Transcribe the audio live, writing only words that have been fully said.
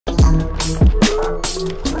All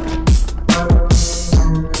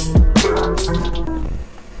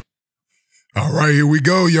right, here we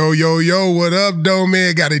go. Yo, yo, yo. What up, though,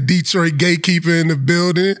 man? Got a Detroit gatekeeper in the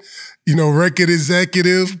building. You know, record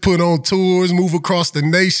executive, put on tours, move across the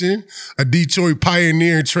nation. A Detroit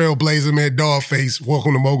pioneer and trailblazer, man, DawgFace.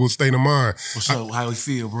 Welcome to Mogul State of Mind. What's up? How you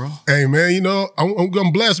feel, bro? Hey, man, you know,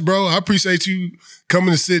 I'm blessed, bro. I appreciate you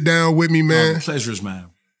coming to sit down with me, man. Pleasure is mine.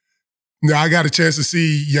 Now, I got a chance to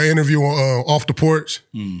see your interview on Off the Porch.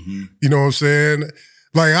 Mm-hmm. You know what I'm saying?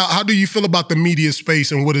 Like, how do you feel about the media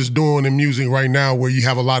space and what it's doing in music right now where you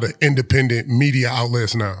have a lot of independent media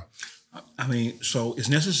outlets now? I mean, so it's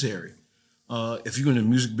necessary. If you're in the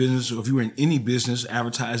music business or if you're in any business,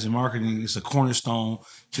 advertising, marketing, it's a cornerstone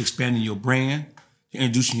to expanding your brand, to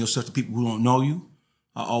introducing yourself to people who don't know you.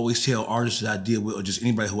 I always tell artists that I deal with or just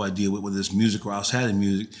anybody who I deal with, whether it's music or outside of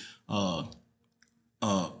music, how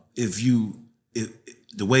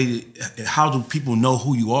do people know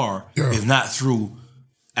who you are if not through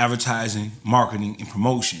advertising, marketing, and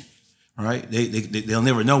promotion, all right? They'll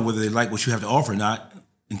never know whether they like what you have to offer or not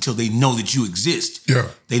until they know that you exist. Yeah.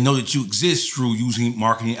 They know that you exist through using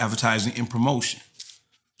marketing, advertising, and promotion.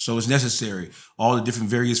 So it's necessary. All the different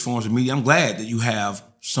various forms of media. I'm glad that you have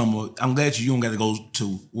I'm glad you don't got to go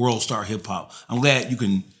to World Star Hip Hop. I'm glad you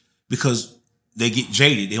can, because they get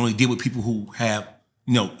jaded. They only deal with people who have,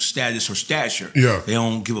 you know, status or stature. Yeah. They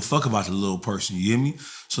don't give a fuck about the little person, you hear me?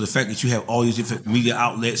 So the fact that you have all these different media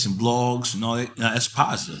outlets and blogs and all that, that's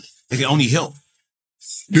positive. It can only help.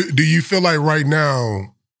 Do you feel like right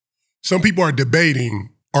now, some people are debating,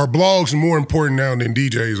 are blogs more important now than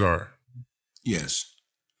DJs are? Yes.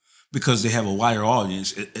 Because they have a wider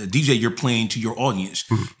audience. A DJ, you're playing to your audience.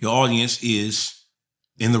 Mm-hmm. Your audience is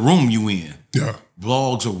in the room you in. Yeah.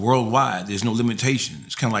 Blogs are worldwide. There's no limitation.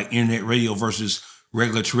 It's kind of like internet radio versus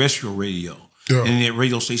regular terrestrial radio. Yeah. Internet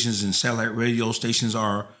radio stations and satellite radio stations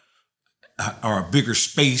are a bigger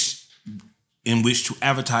space in which to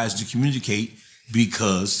advertise, to communicate,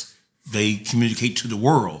 because they communicate to the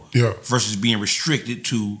world versus being restricted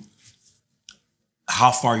to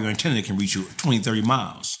how far your antenna can reach you, 20, 30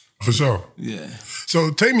 miles. For sure. Yeah.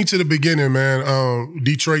 So take me to the beginning, man.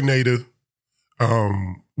 Detroit native.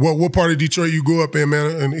 What part of Detroit you grew up in,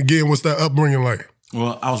 man? And again, what's that upbringing like?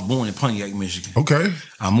 Well, I was born in Pontiac, Michigan. Okay.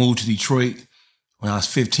 I moved to Detroit when I was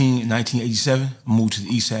 15 in 1987. I moved to the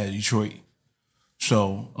east side of Detroit.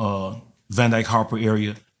 So Van Dyke, Harper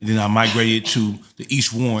area. And then I migrated to the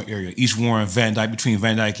East Warren area. East Warren, Van Dyke, between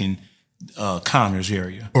Van Dyke and Connors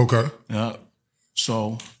area. Okay.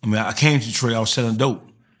 So, I mean, I came to Detroit, I was selling dope.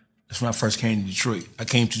 That's when I first came to Detroit. I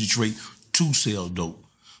came to Detroit to sell dope.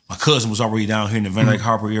 My cousin was already down here in the Van Dyke,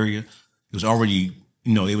 Harper area. It was already,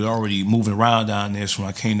 you know, they were already moving around down there. So when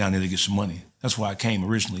I came down there to get some money, that's why I came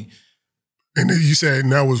originally. And then you said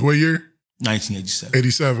that was what year? 1987.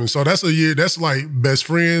 87. So that's a year, that's like best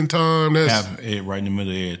friend time. That's right in the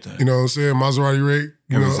middle of everything. You know what I'm saying? Maserati Rig.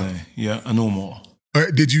 Everything. Know? Yeah, I know them all.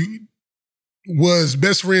 Was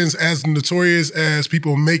Best Friends as notorious as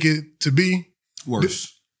people make it to be?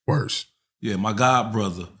 Worse. Worse. Yeah, my god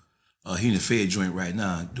brother, he in the Fed joint right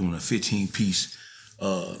now doing a 15-piece.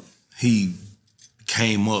 He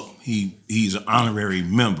came up, he's an honorary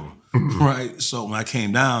member, right? So when I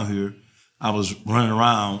came down here, I was running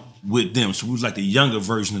around with them. So we was like the younger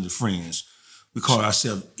version of the Friends. We called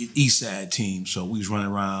ourselves East Side Team. So we was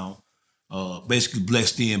running around, basically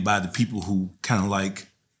blessed in by the people who kind of like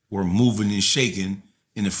were moving and shaking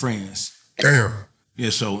in the Friends. Damn. Yeah,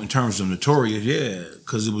 so in terms of notorious, yeah,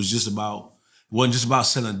 because it wasn't just about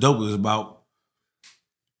selling dope, it was about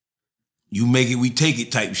you make it, we take it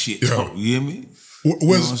type shit. Yeah. You hear me? You know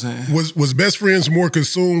what I'm saying? Was Best Friends more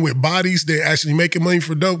consumed with bodies than actually making money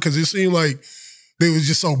for dope? Because it seemed like they was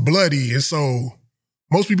just so bloody, and so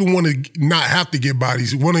most people want to not have to get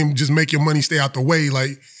bodies. Want to just make your money stay out the way.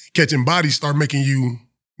 Like catching bodies start making you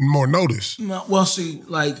more notice. Well, see,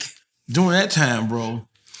 like during that time, bro.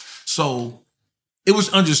 So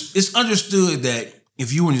it's understood that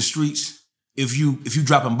if you in the streets, if you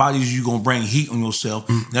dropping bodies, you're gonna bring heat on yourself.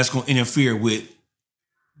 And that's gonna interfere with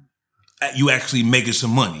you actually making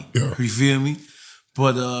some money. Yeah. You feel me?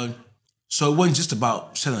 But so it wasn't just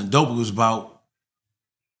about selling dope. It was about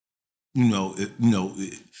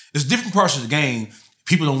it's different parts of the game.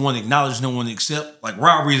 People don't want to acknowledge, don't want to accept. Like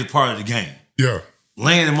robbery is a part of the game. Yeah.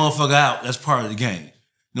 Laying the motherfucker out, that's part of the game. You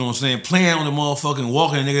know what I'm saying? Playing on the motherfucker and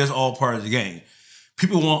walking the nigga, that's all part of the game.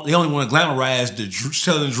 They only want to glamorize the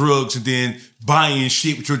selling drugs and then buying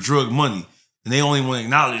shit with your drug money. And they only want to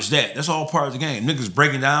acknowledge that. That's all part of the game. Niggas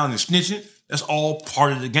breaking down and snitching, that's all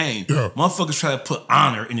part of the game. Yeah. Motherfuckers try to put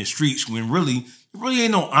honor in the streets when really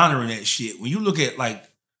ain't no honor in that shit. When you look at like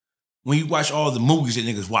when you watch all the movies that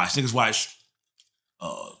niggas watch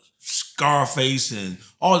Scarface and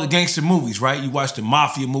all the gangster movies, right? You watch the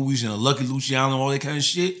mafia movies and the Lucky Luciano, all that kind of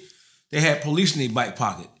shit. They had police in their back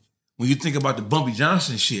pocket. When you think about the Bumpy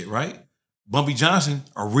Johnson shit, right? Bumpy Johnson,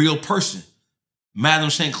 a real person. Madam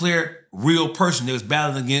St. Clair, real person. They was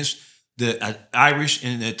battling against the Irish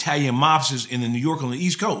and the Italian mobsters in New York on the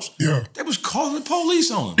East Coast. Yeah. They was calling the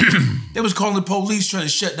police on them. They was calling the police trying to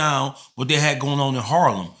shut down what they had going on in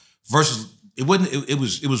Harlem. Versus, it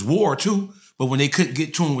was war too, but when they couldn't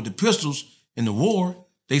get to them with the pistols in the war,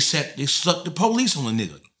 they sucked the police on the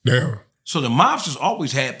nigga. Yeah. So the mobsters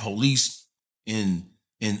always had police and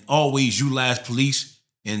always utilized police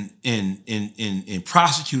and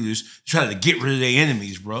prosecutors to try to get rid of their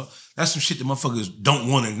enemies, bro. That's some shit that motherfuckers don't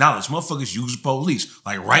want to acknowledge. Motherfuckers use the police.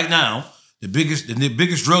 Like right now, the biggest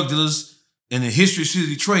drug dealers in the history of the city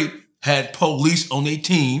of Detroit had police on their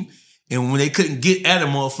team, and when they couldn't get at a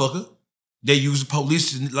motherfucker, they used the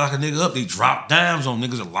police to lock a nigga up. They dropped dimes on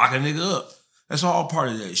niggas and lock a nigga up. That's all part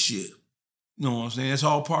of that shit. You know what I'm saying? That's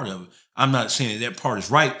all part of it. I'm not saying that part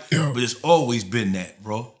is right, but it's always been that,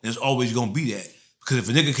 bro. It's always gonna be that. Because if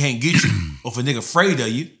a nigga can't get you, or if a nigga afraid of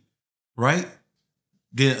you, right,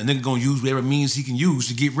 then a nigga gonna use whatever means he can use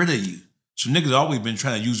to get rid of you. So niggas always been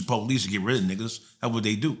trying to use the police to get rid of niggas. That's what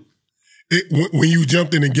they do. When you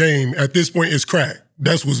jumped in the game, at this point, it's crack.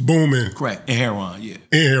 That's what's booming. Crack and heroin, yeah.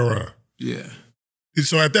 And heroin. Yeah.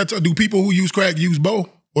 So at that time, do people who use crack use both?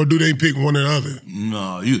 Or do they pick one or the other?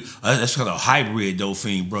 No, that's kind of a hybrid dope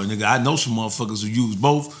fiend, bro. Nigga, I know some motherfuckers who use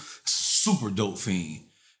both. Super dope fiend.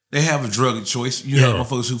 They have a drug of choice. You have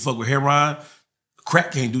motherfuckers who fuck with heroin.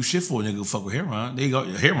 Crack can't do shit for a nigga who fuck with heroin.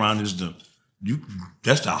 Heroin is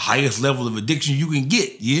that's the highest level of addiction you can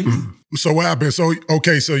get. You hear me? So what happened? So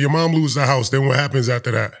your mom loses the house. Then what happens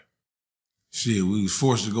after that? Shit, we was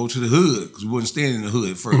forced to go to the hood because we wasn't staying in the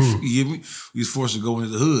hood first. You hear me? We was forced to go into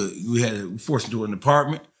the hood. We forced into an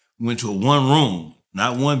apartment. We went to a one room,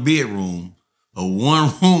 not one bedroom, a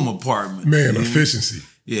one room apartment. Man, efficiency.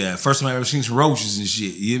 Yeah, first time I ever seen some roaches and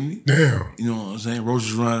shit. You hear me? Damn. You know what I'm saying?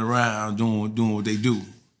 Roaches running around doing what they do.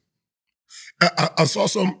 I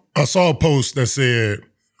saw a post that said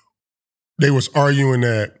they was arguing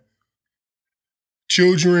that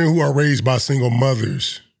children who are raised by single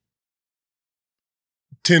mothers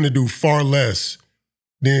tend to do far worse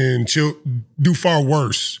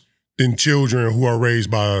than children who are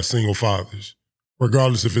raised by single fathers,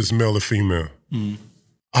 regardless if it's male or female.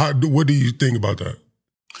 What do you think about that?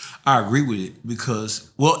 I agree with it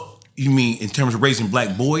because, you mean in terms of raising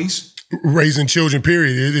black boys? Raising children,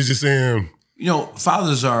 period. It's just saying... You know,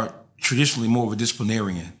 fathers are traditionally more of a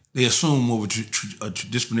disciplinarian. They assume more of a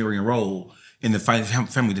disciplinarian role in the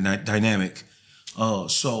family dynamic.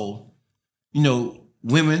 So, you know,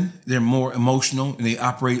 women, they're more emotional and they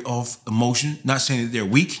operate off emotion. Not saying that they're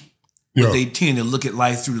weak, but they tend to look at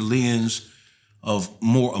life through the lens of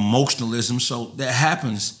more emotionalism. So that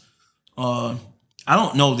happens. I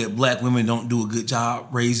don't know that black women don't do a good job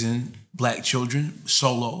raising black children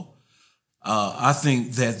solo. I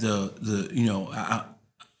think that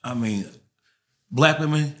black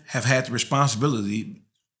women have had the responsibility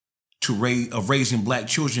of raising black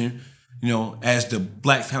children. You know, as the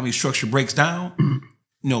black family structure breaks down,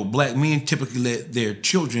 you know, black men typically let their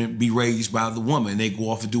children be raised by the woman. They go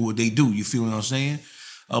off and do what they do. You feel what I'm saying?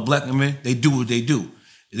 Black women, they do what they do.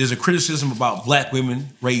 There's a criticism about black women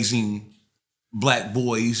raising black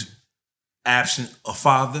boys absent a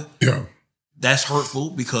father. Yeah. That's hurtful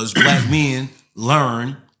because black men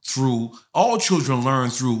all children learn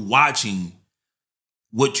through watching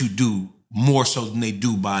what you do more so than they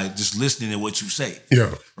do by just listening to what you say.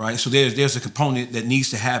 Yeah. Right? So there's a component that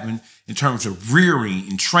needs to happen in terms of rearing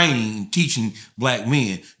and training and teaching black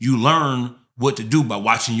men. You learn what to do by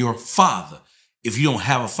watching your father. If you don't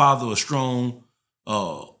have a father or a strong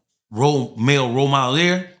male role model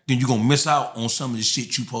there, then you're going to miss out on some of the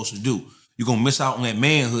shit you're supposed to do. You're going to miss out on that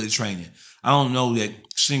manhood training. I don't know that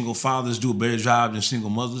single fathers do a better job than single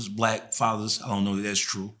mothers. Black fathers, I don't know that that's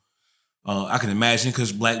true. I can imagine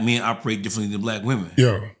because black men operate differently than black women.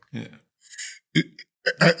 Yeah.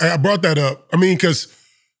 I brought that up. I mean, because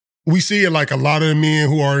we see it like a lot of the men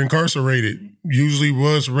who are incarcerated usually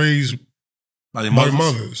was raised by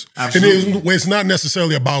mothers. Absolutely. And it's not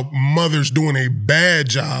necessarily about mothers doing a bad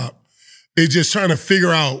job. It's just trying to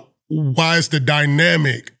figure out why it's the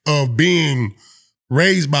dynamic of being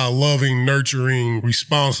raised by a loving, nurturing,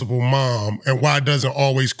 responsible mom, and why it doesn't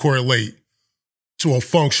always correlate to a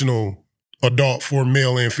functional adult for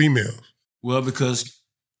male and females. Well, because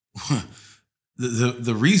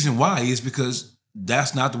the reason why is because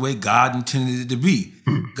that's not the way God intended it to be.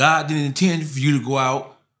 God didn't intend for you to go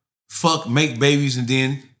out, fuck, make babies, and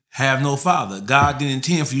then have no father. God didn't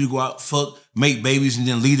intend for you to go out, fuck, make babies, and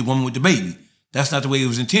then leave the woman with the baby. That's not the way it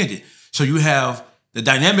was intended. So you have the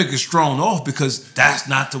dynamic is thrown off because that's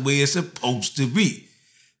not the way it's supposed to be.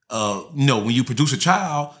 When you produce a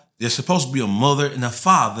child, there's supposed to be a mother and a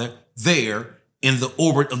father there in the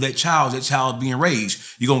orbit of that child being raised.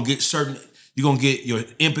 You're gonna get your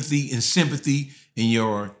empathy and sympathy, and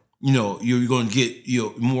you're gonna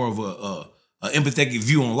get more of a empathetic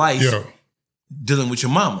view on life dealing with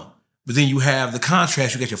your mama. But then you have the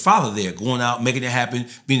contrast. You got your father there going out, making it happen,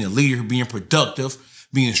 being a leader, being productive,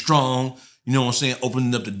 being strong, you know what I'm saying,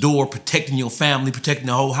 opening up the door, protecting your family, protecting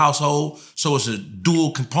the whole household. So it's a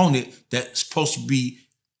dual component that's supposed to be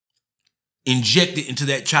injected into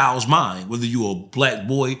that child's mind, whether you're a black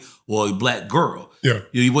boy or a black girl. Yeah.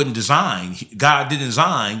 You wasn't designed. God didn't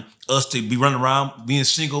design us to be running around being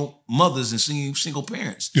single mothers and single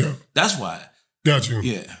parents. Yeah. That's why. Got you.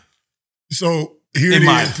 Yeah. So here in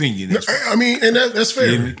my opinion. I mean, and that's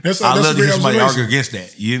fair. That's I love to hear somebody argue against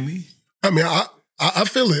that. You hear me? I mean, I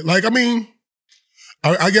feel it. Like, I mean,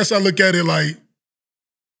 I guess I look at it like,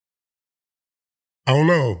 I don't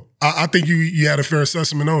know. I think you had a fair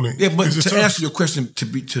assessment on it. Yeah, but to answer your question, to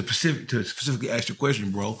specifically ask your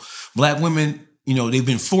question, bro, black women, they've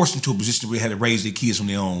been forced into a position where they had to raise their kids on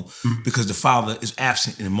their own because the father is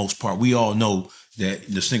absent in the most part. We all know that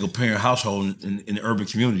the single parent household in the urban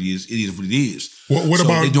community is what it is. What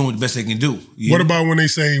about they're doing the best they can do? What about when they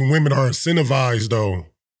say women are incentivized though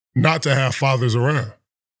not to have fathers around?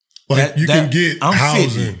 Like you can get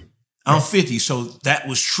housing. I'm 50, so that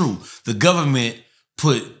was true. The government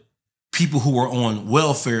put people who were on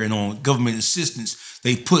welfare and on government assistance,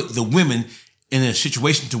 they put the women in a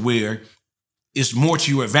situation to where it's more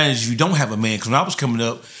to your advantage if you don't have a man. Because when I was coming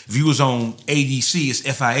up, if you was on ADC, it's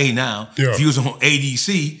FIA now. Yeah. If you was on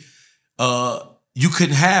ADC, you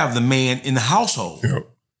couldn't have the man in the household. Yeah.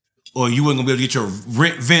 Or you wasn't gonna be able to get your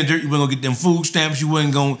rent vendor. You wasn't gonna get them food stamps. You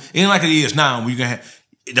wasn't gonna. It ain't like it is now where you can have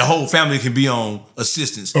the whole family can be on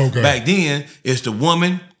assistance. Okay. Back then, it's the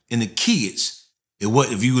woman and the kids.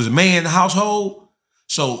 If you was a man in the household,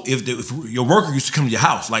 so if your worker used to come to your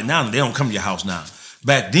house, like now they don't come to your house now.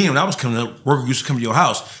 Back then, when I was coming up, worker used to come to your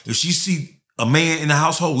house. If she see a man in the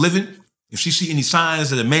household living, if she see any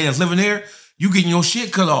signs that a man is living there, you getting your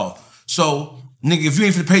shit cut off. So, nigga, if you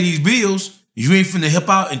ain't finna pay these bills, you ain't finna help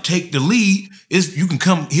out and take the lead, you can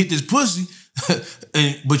come hit this pussy,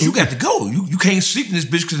 but you got to go. You can't sleep in this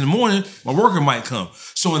bitch because in the morning, my worker might come.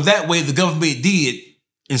 So in that way, the government did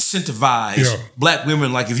incentivize black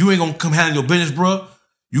women. Like, if you ain't gonna come handle your business, bro,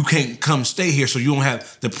 you can't come stay here. So you don't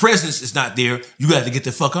have, the presence is not there. You got to get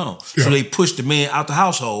the fuck on. Yeah. So they pushed the man out the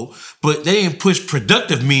household, but they didn't push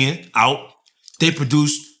productive men out. They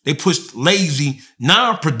pushed lazy,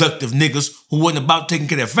 non-productive niggas who wasn't about taking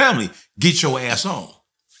care of their family. Get your ass on.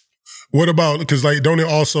 What about, because like, don't it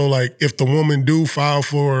also, like, if the woman do file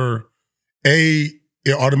for it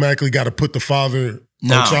automatically got to put the father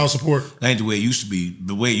on child support? That ain't the way it used to be.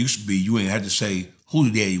 The way it used to be, you ain't had to say who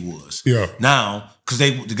the daddy was. Yeah. Now, because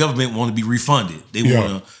the government want to be refunded. They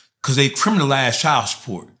want to, because they criminalize child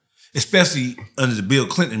support, especially under the Bill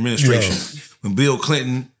Clinton administration. Yeah. When Bill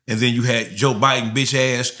Clinton, and then you had Joe Biden, bitch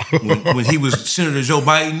ass, when he was Senator Joe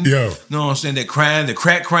Biden. Yeah. You know what I'm saying? That crime, the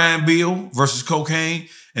crack crime bill versus cocaine,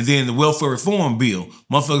 and then the welfare reform bill.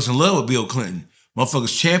 Motherfuckers in love with Bill Clinton.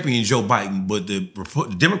 Motherfuckers champion Joe Biden, but the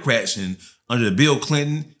Democrats and under the Bill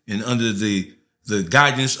Clinton and under the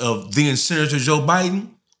guidance of then Senator Joe Biden,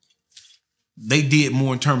 they did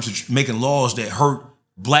more in terms of making laws that hurt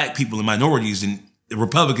black people and minorities than the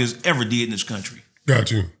Republicans ever did in this country.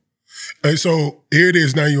 Got you. Hey, so here it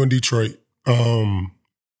is. Now you're in Detroit.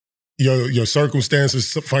 Your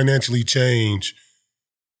circumstances financially change.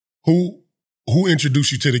 Who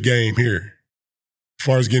introduced you to the game here, as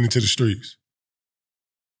far as getting into the streets?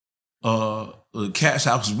 The cats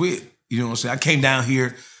I was with. You know what I'm saying? I came down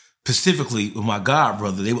here specifically with my god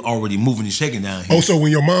brother. They were already moving and shaking down here. Oh, so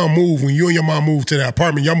when you and your mom moved to that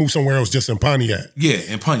apartment, y'all moved somewhere else, just in Pontiac? Yeah,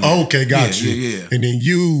 in Pontiac. Okay, got you. Yeah. And then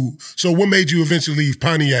so what made you eventually leave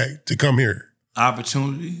Pontiac to come here?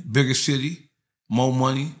 Opportunity, bigger city, more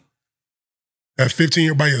money. At 15,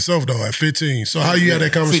 you're by yourself though, at 15. So how you had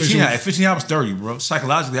that conversation? At 15, I was 30, bro.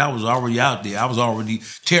 Psychologically, I was already out there. I was already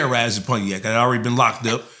terrorized in Pontiac. I'd already been locked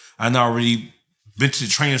up. I'd already been to the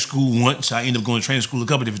training school once. I ended up going to training school a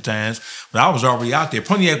couple different times, but I was already out there.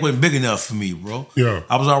 Pontiac wasn't big enough for me, bro. Yeah.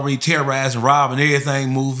 I was already terrorizing, robbing, everything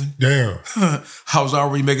moving. Damn. I was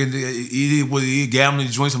already making gambling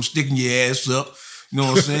joints. I'm sticking your ass up. You know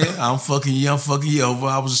what I'm saying? I'm fucking you over.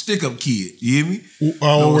 I was a stick-up kid. You hear me?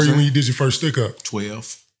 How old were you when you did your first stick-up?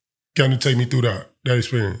 12. Can you take me through that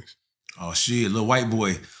experience? Oh shit, little white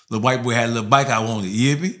boy had a little bike I wanted, you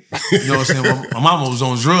hear me? You know what I'm saying? My mama was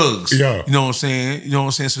on drugs. Yeah. You know what I'm saying? You know what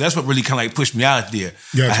I'm saying? So that's what really kind of like pushed me out there.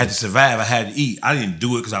 Gotcha. I had to survive, I had to eat. I didn't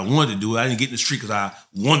do it because I wanted to do it. I didn't get in the street because I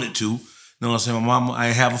wanted to. You know what I'm saying? My mama, I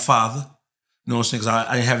didn't have a father. You know what I'm saying? Because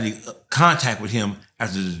I didn't have any contact with him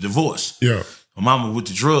after the divorce. Yeah. My mama with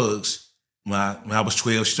the drugs, when I was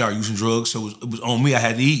 12, she started using drugs, so it was on me. I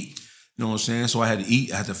had to eat. You know what I'm saying? So I had to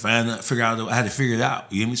eat. I had to figure it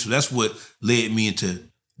out. You hear me? So that's what led me into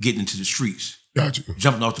getting into the streets. Gotcha.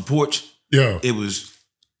 Jumping off the porch. Yeah. It was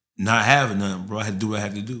not having nothing, bro. I had to do what I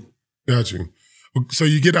had to do. Gotcha. So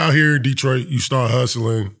you get out here in Detroit, you start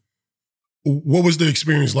hustling. What was the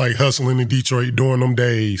experience like hustling in Detroit during them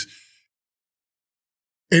days?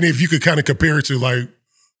 And if you could kind of compare it to like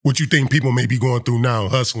what you think people may be going through now,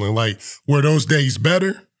 hustling, like were those days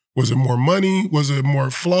better? Was it more money? Was it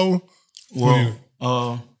more flow?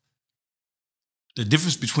 Well, the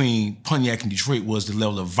difference between Pontiac and Detroit was the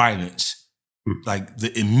level of violence, like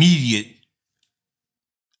the immediate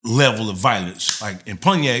level of violence. Like in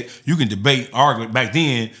Pontiac, you can debate, argue. Back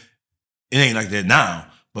then, it ain't like that now.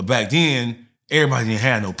 But back then, everybody didn't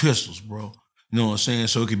have no pistols, bro. You know what I'm saying?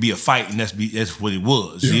 So it could be a fight, and that's what it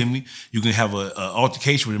was. Yeah. You hear me? You can have an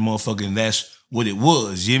altercation with a motherfucker, and that's what it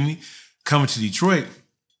was. You hear me? Coming to Detroit,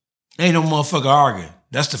 ain't no motherfucker arguing.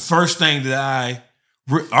 That's the first thing that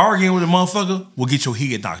arguing with a motherfucker will get your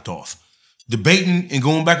head knocked off. Debating and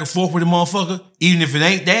going back and forth with a motherfucker, even if it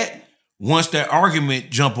ain't that, once that argument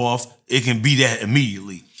jump off, it can be that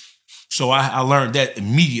immediately. So I learned that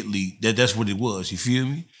immediately that's what it was. You feel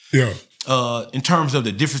me? Yeah. In terms of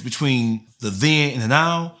the difference between the then and the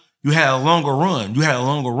now, you had a longer run. You had a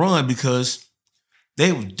longer run because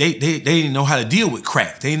they didn't know how to deal with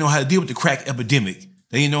crack. They didn't know how to deal with the crack epidemic.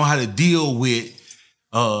 They didn't know how to deal with,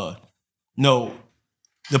 the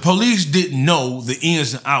police didn't know the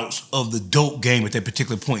ins and outs of the dope game at that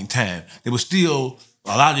particular point in time. There was still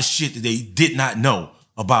a lot of shit that they did not know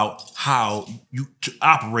about how you to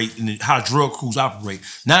operate and how drug crews operate.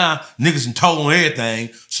 Now, niggas done told on everything,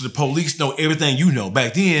 so the police know everything you know.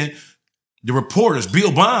 Back then, the reporters,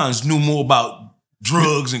 Bill Bonds, knew more about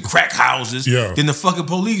drugs and crack houses than the fucking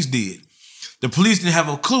police did. The police didn't have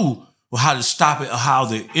a clue of how to stop it or how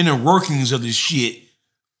the inner workings of this shit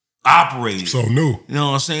operated. So new. You know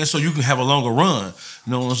what I'm saying? So you can have a longer run.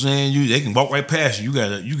 You know what I'm saying? They can walk right past you.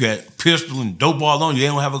 You got a pistol and dope all on you. They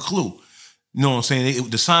don't have a clue. You know what I'm saying?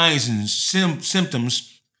 The signs and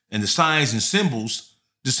symptoms and the signs and symbols,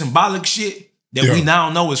 the symbolic shit that we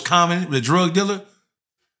now know is common with a drug dealer,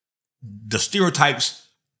 the stereotypes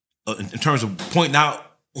in terms of pointing out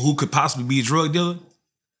who could possibly be a drug dealer,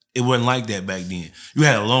 it wasn't like that back then. You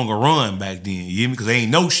had a longer run back then, you hear me? Because they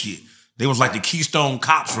ain't know shit. They was like the Keystone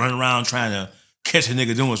cops running around trying to catch a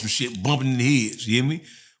nigga doing some shit, bumping in the heads, you hear me?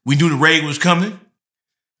 We knew the raid was coming.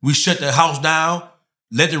 We shut the house down,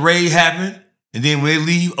 let the raid happen, and then when they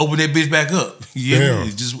leave, open that bitch back up. You hear me?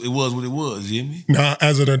 It was what it was, you hear me? Now,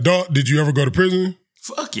 as an adult, did you ever go to prison?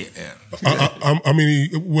 Fuck yeah. I mean,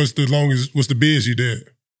 what's the biggest you did?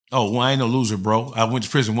 Oh, well, I ain't no loser, bro. I went to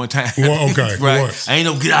prison one time. Well, okay. Right. Once. I ain't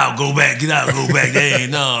no get out, go back, get out, go back. That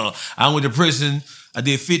ain't no. I went to prison. I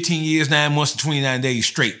did 15 years, 9 months, and 29 days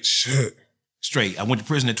straight. Shit. Straight. I went to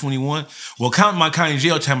prison at 21. Well, counting my county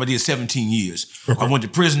jail time, I did 17 years. Okay. I went to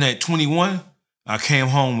prison at 21. I came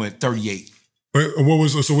home at 38.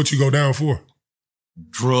 So what you go down for?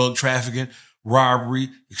 Drug trafficking, robbery,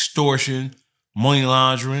 extortion, money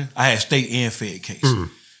laundering. I had state and fed case.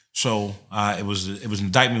 So it was an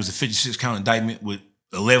indictment. It was a 56 count indictment with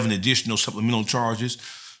 11 additional supplemental charges.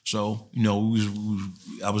 So, you know,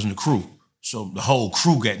 I was in the crew. So the whole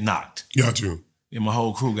crew got knocked. Got you. Yeah, my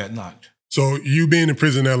whole crew got knocked. So you being in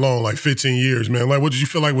prison that long, like 15 years, man, like what did you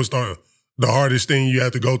feel like was the hardest thing you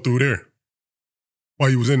had to go through there while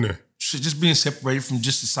you was in there? Just being separated from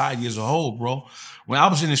just society as a whole, bro. When I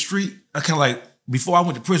was in the street, I kind of like, before I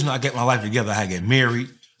went to prison, I got my life together. I had to get married.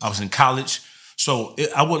 I was in college. So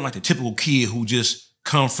I wasn't like the typical kid who just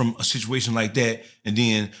come from a situation like that. And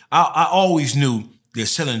then I always knew that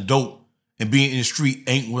selling dope and being in the street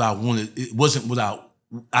ain't what I wanted. It wasn't without,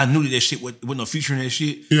 I knew that shit wasn't no future in that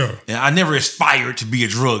shit. Yeah. And I never aspired to be a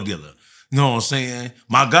drug dealer. You know what I'm saying?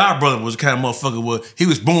 My god brother was the kind of motherfucker where he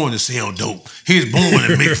was born to sell dope. He was born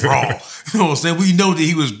to mix raw. You know what I'm saying? We know that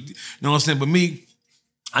he was, you know what I'm saying? But me,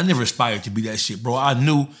 I never aspired to be that shit, bro. I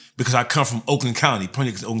knew because I come from Oakland County.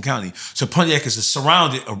 Pontiac is Oakland County. So Pontiac is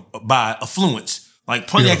surrounded by affluence. Like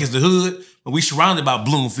Pontiac is the hood, but we surrounded by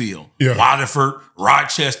Bloomfield, Waterford,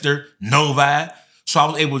 Rochester, Novi. So I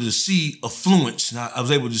was able to see affluence. And I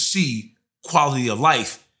was able to see quality of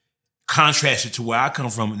life contrasted to where I come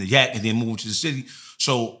from in the Yak and then moving to the city.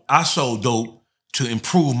 So I sold dope to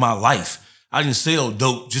improve my life. I didn't sell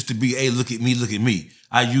dope just to be, hey, look at me, look at me.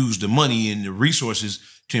 I used the money and the resources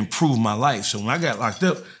to improve my life. So when I got locked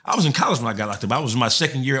up, I was in college when I got locked up. I was in my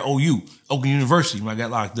second year at OU, Oakland University, when I got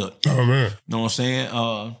locked up. Oh, man. You know what I'm saying?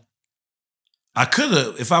 I could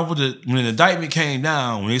have, if I would have, when the indictment came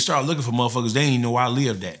down, when they started looking for motherfuckers, they didn't even know where I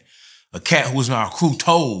lived at. A cat who was in our crew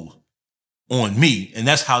told on me, and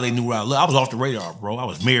that's how they knew where I lived. I was off the radar, bro. I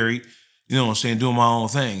was married, you know what I'm saying, doing my own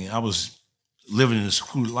thing. I was living in a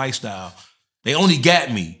secluded lifestyle. They only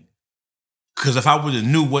got me because if I would have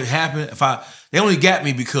knew what happened, they only got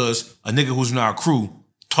me because a nigga who was in our crew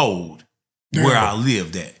told where I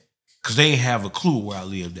lived at, because they didn't have a clue where I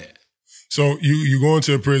lived at. So you go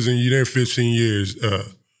into a prison, you're there 15 years.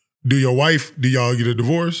 Do y'all get a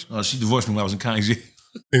divorce? She divorced me when I was in county jail.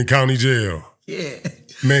 In county jail? Yeah.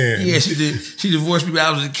 Man. Yeah, she did. She divorced me when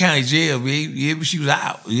I was in county jail, baby. Yeah, but she was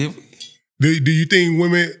out. Yeah. Do you think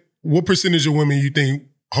women, what percentage of women you think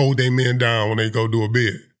hold their men down when they go do a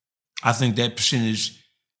bid? I think that percentage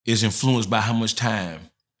is influenced by how much time,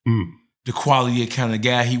 the quality of kind of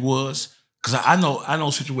guy he was. Because I know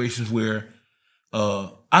situations where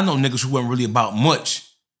I know niggas who wasn't really about much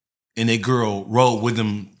and they girl rode with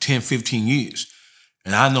them 10, 15 years.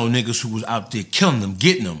 And I know niggas who was out there killing them,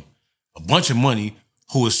 getting them a bunch of money,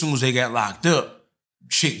 who as soon as they got locked up,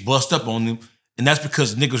 chick bust up on them. And that's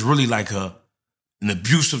because niggas really like an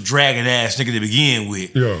abusive, dragging ass nigga to begin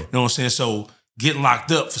with. Yeah. You know what I'm saying? So getting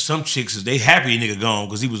locked up for some chicks is they happy a nigga gone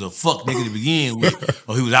because he was a fuck nigga to begin with,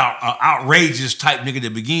 or he was outrageous type nigga to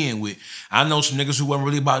begin with. I know some niggas who wasn't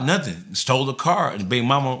really about nothing, stole a car, and the baby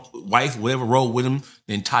mama, wife, whatever, rode with him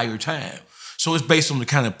the entire time. So it's based on the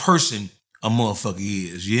kind of person a motherfucker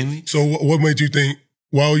is, you hear me? So what made you think,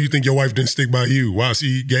 why would you think your wife didn't stick by you? Why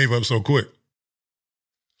she gave up so quick?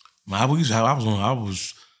 I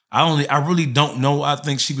really don't know. I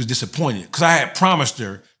think she was disappointed because I had promised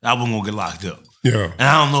her that I wasn't gonna get locked up. Yeah. And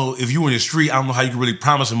I don't know, if you were in the street, I don't know how you can really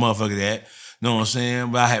promise a motherfucker that. You know what I'm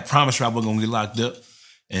saying? But I had promised her I wasn't gonna get locked up,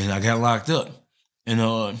 and I got locked up. And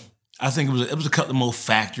I think it was a couple of more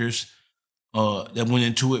factors that went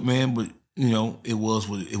into it, man. But you know, it was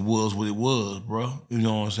what it was, bro. You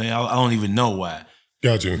know what I'm saying? I don't even know why.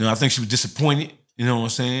 Gotcha. You know, I think she was disappointed. You know what I'm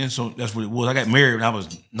saying? So that's what it was. I got married when I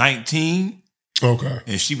was 19. Okay.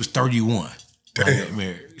 And she was 31. Damn. I got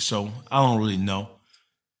married. So I don't really know.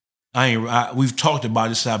 We've talked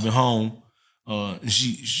about it since I've been home. And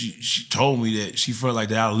she told me that she felt like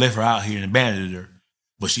that I left her out here and abandoned her.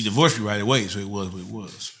 But she divorced me right away, so it was what it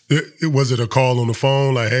was. Was it a call on the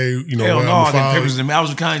phone? Like, hey, you know, hell no, I got papers in the mail. I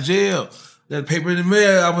was in county jail. That paper in the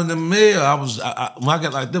mail. I was in the mail. When I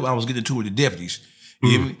got locked up, I was getting to with the deputies. You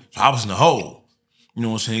hear me? So I was in the hole. You know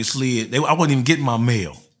what I'm saying? They slid. I wasn't even getting my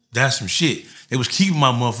mail. That's some shit. They was keeping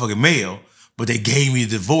my motherfucking mail, but they gave me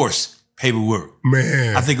the divorce paperwork.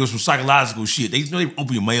 Man. I think it was some psychological shit. They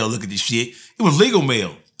open your mail, look at this shit. It was legal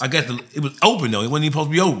mail. It was open though. It wasn't even supposed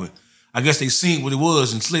to be open. I guess they seen what it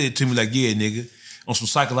was and slid it to me like, yeah, nigga, on some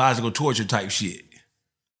psychological torture type shit.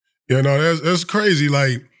 Yeah, no, that's crazy.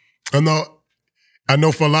 Like, I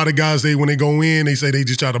know for a lot of guys, when they go in, they say they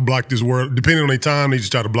just try to block this world. Depending on their time, they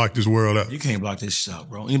just try to block this world out. You can't block this shit out,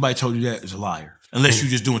 bro. Anybody told you that is a liar. Unless you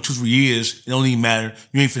just doing 2-3 years, it don't even matter.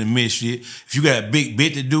 You ain't finna miss shit. If you got a big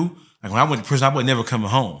bit to do, like when I went to prison, I was never coming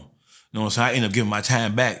home. You know what I'm saying? I ended up giving my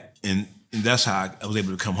time back, and that's how I was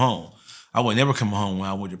able to come home. I was never coming home when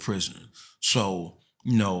I went to prison. So,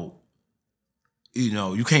 you know,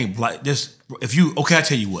 you can't block this. Okay, I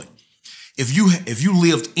tell you what. If you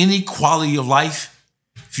lived any quality of life,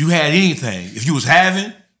 if you had anything, if you was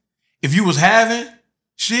having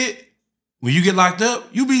shit, when you get locked up,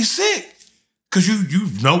 you be sick. Cause you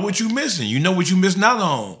know what you missing. You know what you missing out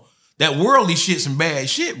on. That worldly shit's some bad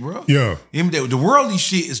shit, bro. Yeah. The worldly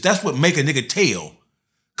shit that's what make a nigga tell.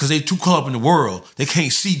 Cause they too caught up in the world. They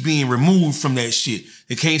can't see being removed from that shit.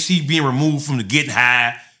 They can't see being removed from the getting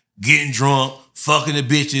high, getting drunk, fucking the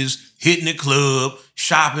bitches, hitting the club,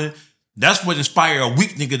 shopping. That's what inspire a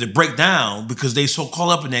weak nigga to break down because they so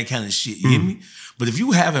caught up in that kind of shit. You hear me? But if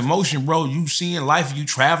you have emotion, bro, you seeing life, you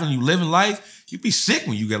traveling, you living life, you be sick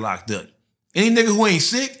when you get locked up. Any nigga who ain't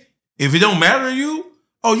sick, if it don't matter to you,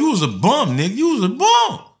 oh, you was a bum, nigga. You was a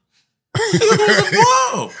bum. You was a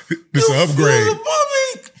bum. This an upgrade. You was a bum.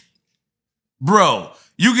 Bro,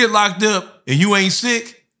 you get locked up and you ain't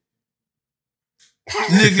sick,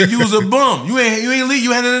 nigga, you was a bum. You ain't leave.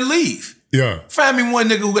 You had to leave. Yeah. Find me one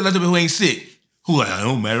nigga who got locked up who ain't sick. Who like, I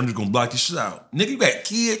don't matter, I'm just gonna block this shit out. Nigga, you got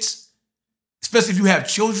kids. Especially if you have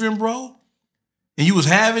children, bro. And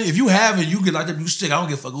if you get locked up, you sick. I don't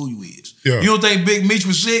give a fuck who you is. Yeah. You don't think Big Meech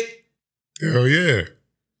was sick? Hell yeah.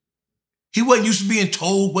 He wasn't used to being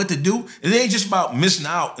told what to do. It ain't just about missing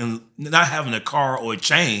out and not having a car or a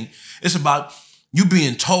chain. It's about you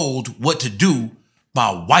being told what to do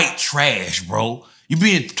by white trash, bro. You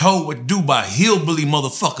being told what to do by hillbilly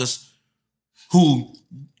motherfuckers who,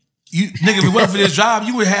 nigga, if it wasn't for this job,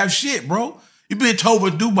 you would have shit, bro. You being told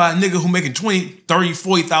what to do by a nigga who making $20,000,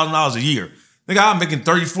 $30,000, $40,000 a year. Nigga, I'm making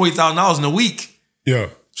 $30,000, $40,000 in a week. Yeah.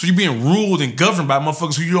 So you're being ruled and governed by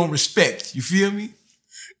motherfuckers who you don't respect. You feel me?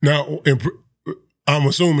 Now, I'm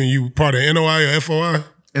assuming you part of NOI or FOI?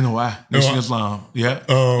 NOI, Nation of Islam. Yeah.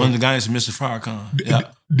 Under the guidance of Mr. Farrakhan. Yeah.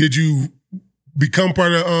 Did you become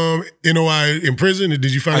part of NOI in prison, or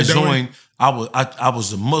did you find I joined? I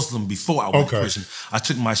was a Muslim before I went to prison. I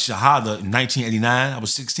took my Shahada in 1989. I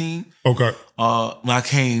was 16. Okay. When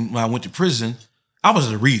I went to prison, I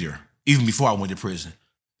was a reader even before I went to prison.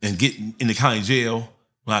 And getting in the county jail,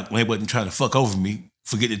 when they wasn't trying to fuck over me,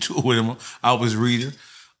 forget the tour with them, I was a reader.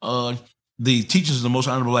 The teachings of the Most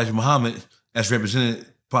Honorable Elijah Muhammad, as represented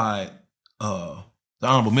by the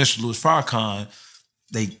Honorable Mr. Louis Farrakhan,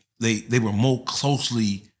 they were more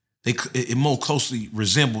closely, it more closely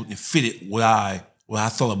resembled and fitted what I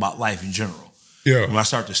thought about life in general. Yeah. When I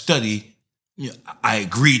started to study, I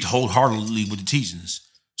agreed wholeheartedly with the teachings.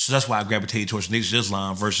 So that's why I gravitated towards the Nation of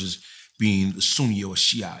Islam versus being Sunni or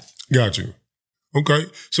Shiite. Got you. Okay.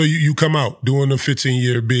 So you come out doing the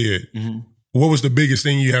 15-year bid. Mm-hmm. What was the biggest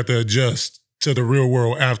thing you had to adjust to the real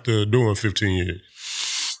world after doing 15 years?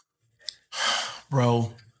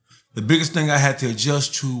 Bro, the biggest thing I had to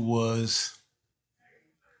adjust to was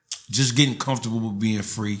just getting comfortable with being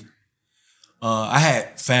free. I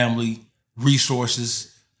had family,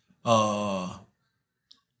 resources. So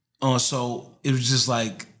it was just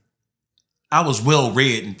like, I was well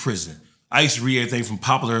read in prison. I used to read everything from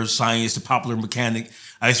popular science to popular mechanic.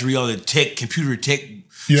 I used to read all the tech, computer tech.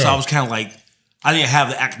 Yeah. So I was kind of like, I didn't have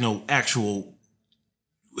the actual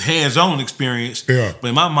hands-on experience. Yeah. But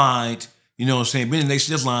in my mind, you know what I'm saying, being in the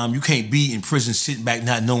Nation of Islam, you can't be in prison sitting back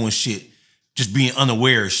not knowing shit, just being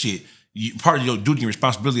unaware of shit. Part of your duty and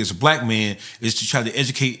responsibility as a black man is to try to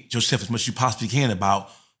educate yourself as much as you possibly can about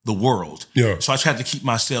the world. Yeah. So I tried to keep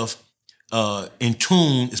myself in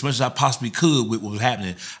tune as much as I possibly could with what was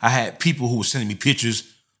happening. I had people who were sending me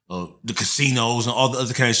pictures of the casinos and all the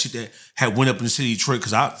other kind of shit that had went up in the city of Detroit,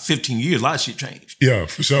 because 15 years, a lot of shit changed. Yeah,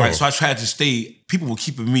 for sure. Right, so I tried to stay, people were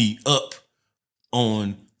keeping me up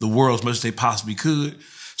on the world as much as they possibly could.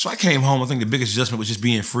 So I came home, I think the biggest adjustment was just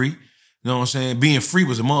being free. You know what I'm saying? Being free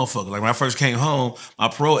was a motherfucker. Like when I first came home, my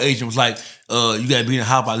parole agent was like, you gotta be in the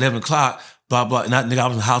house by 11 o'clock, blah, blah. And I was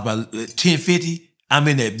in the house by 10:50. I'm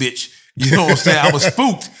in that bitch. You know what I'm saying? I was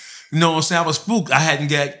spooked. You know what I'm saying? I was spooked. I hadn't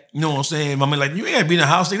got, you know what I'm saying? My man like, you ain't gotta be in the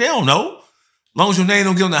house. They don't know. As long as your name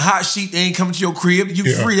don't get on the hot sheet, they ain't coming to your crib. You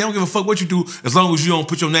free. They don't give a fuck what you do. As long as you don't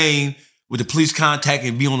put your name with the police contact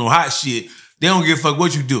and be on no hot shit, they don't give a fuck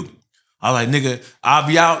what you do. I was like, nigga, I'll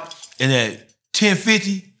be out, and at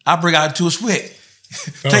 10:50, I break out into a sweat.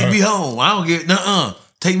 Take me home. I don't get,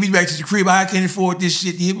 take me back to the crib. I can't afford this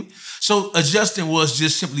shit. So adjusting was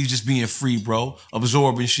just simply just being free, bro.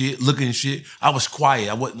 Absorbing shit, looking at shit. I was quiet.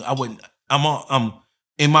 I'm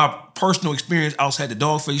in my personal experience outside the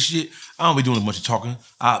DawgFace shit, I don't be doing a bunch of talking.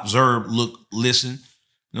 I observe, look, listen.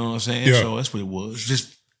 You know what I'm saying? Yeah. So that's what it was.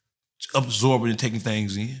 Just absorbing and taking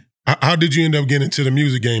things in. How did you end up getting into the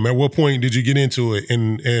music game? At what point did you get into it?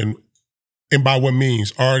 And by what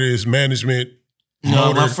means? Artist, management? No,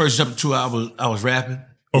 when I first jumped into it, I was rapping.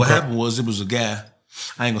 Okay. What happened was, it was a guy,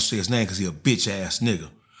 I ain't gonna say his name because he a bitch ass nigga,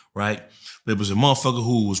 right? But it was a motherfucker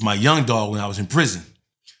who was my young dog when I was in prison.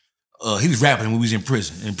 He was rapping when we was in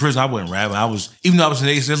prison. In prison, I wasn't rapping. Even though I was in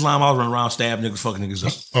the Nation of Islam, I was running around stabbing niggas, fucking niggas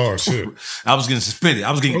up. Oh, shit. I was getting suspended.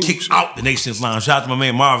 I was getting kicked out the Nation of Islam. Shout out to my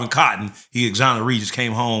man Marvin Cotton. He exoneree, just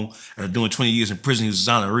came home after doing 20 years in prison. He was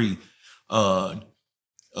exoneree.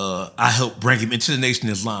 I helped bring him into the Nation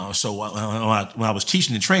of Islam. So when I was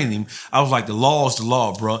teaching and training him, I was like, the law is the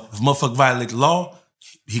law, bro. If a motherfucker violate the law,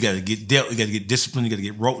 he got to get dealt, he got to get disciplined, he got to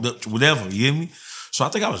get roped up to whatever, you hear me? So I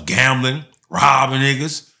think I was gambling, robbing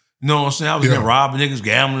niggas. You know what I'm saying? I was in robbing niggas,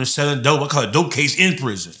 gambling, selling dope. I call it dope case in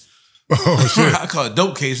prison. Oh, shit. I call it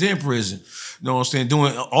dope case in prison. You know what I'm saying?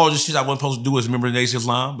 Doing all the shit I wasn't supposed to do as a member of the Nation of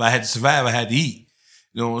Islam, but I had to survive, I had to eat.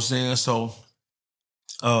 You know what I'm saying? So,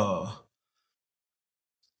 I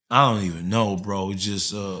don't even know, bro. It's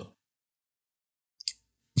just, So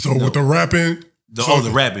with the rapping?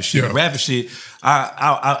 The rapping shit. Yeah. The rapping shit,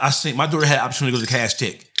 I seen, my daughter had the opportunity to go to Cass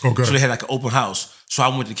Tech. Okay. So they had like an open house. So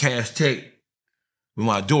I went to Cass Tech with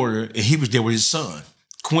my daughter, and he was there with his son.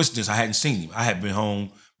 Coincidence, I hadn't seen him. I had been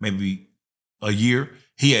home maybe a year.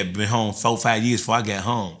 He had been home 4 or 5 years before I got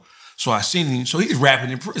home. So I seen him. So he was rapping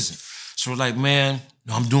in prison. So we're like, man,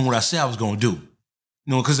 no, I'm doing what I said I was gonna do. You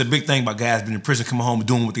know, because the big thing about guys being in prison, coming home and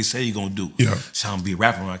doing what they say you're gonna do. Yeah. So I'm gonna be a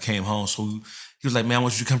rapper when I came home. So he was like, man, I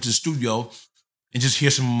want you to come to the studio and just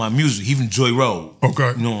hear some of my music, even Joy Road.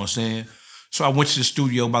 Okay. You know what I'm saying? So I went to the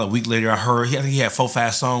studio. About a week later, I heard, I think he had 4 or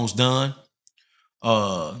 5 songs done.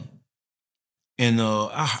 I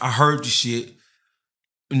heard the shit.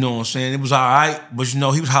 You know what I'm saying? It was all right, but you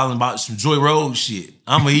know, he was hollering about some Joy Road shit.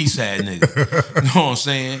 I'm an East Side nigga. You know what I'm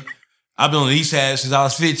saying? I've been on the East Side since I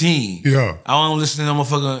was 15. Yeah. I don't listen to no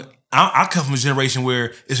motherfucker. I come from a generation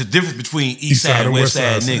where it's a difference between East Side and West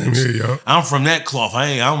Side niggas. Here, yeah. I'm from that cloth.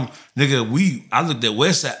 I looked at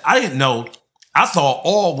West Side. I didn't know. I thought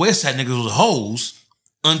all West Side niggas was hoes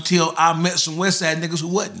until I met some West Side niggas who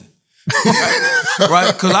wasn't.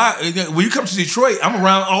 Right? Because when you come to Detroit, I'm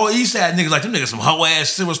around all East Side niggas. Like, them niggas some hoe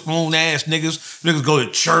ass, silver spoon ass niggas. Niggas go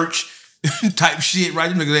to church type shit, right?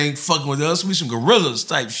 Them niggas ain't fucking with us. We some gorillas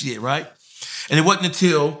type shit, right? And it wasn't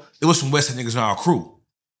until it was some West Side niggas in our crew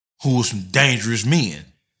who was some dangerous men.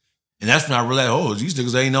 And that's when I realized, oh, these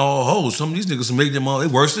niggas ain't all hoes. Some of these niggas make them all, they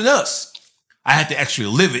worse than us. I had to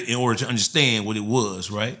actually live it in order to understand what it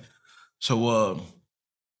was, right? So,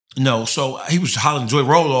 so he was hollering Joy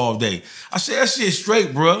Road all day. I said, that shit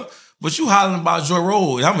straight, bro. But you hollering about Joy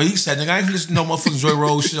Road. I'm an East Side nigga. I ain't listening to no motherfucking Joy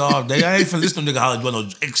Road shit all day. I ain't finna listen to no nigga hollering about no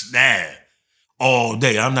X9 all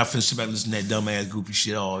day. I'm not finna sit back and listen to that dumbass goofy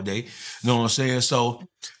shit all day. You know what I'm saying? So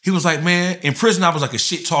he was like, man, in prison I was like a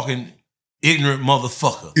shit talking, ignorant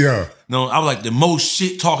motherfucker. Yeah. No, I was like the most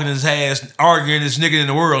shit talking his ass, arguing this nigga in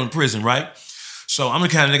the world in prison, right? So I'm the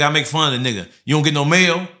kind of nigga I make fun of the nigga. You don't get no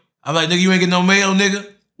mail? I'm like, nigga, you ain't get no mail,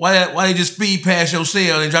 nigga? Why they just speed past your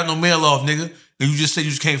cell and drop no mail off, nigga? And you just said you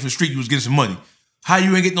just came from the street, you was getting some money. How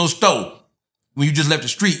you ain't get no stove when you just left the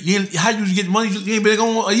street? How you get money? You ain't been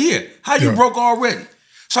gone a year. How you broke already?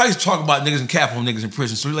 So I used to talk about niggas in Capitol, niggas in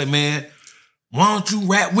prison. So he's like, man, why don't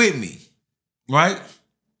you rap with me? Right?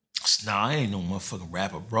 I said, nah, I ain't no motherfucking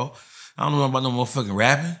rapper, bro. I don't know about no motherfucking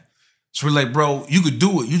rapping. So we're like, bro, you could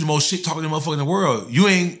do it. You the most shit talking motherfucker in the world. You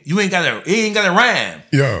ain't gotta rhyme.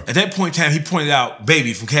 Yeah. At that point in time, he pointed out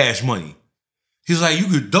Baby from Cash Money. He's like, you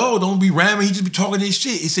could, dog, don't be rhyming. He just be talking this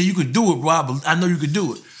shit. He said, you could do it, bro. I know you could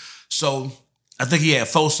do it. So I think he had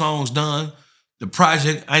 4 songs done. The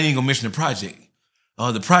project, I ain't even gonna mention the project.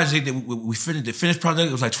 The project that we finished, the finished project,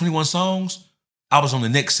 it was like 21 songs. I was on the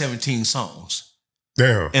next 17 songs.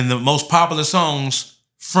 Damn. And the most popular songs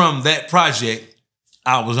from that project,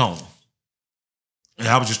 I was on. And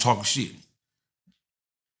I was just talking shit.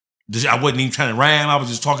 I wasn't even trying to rhyme. I was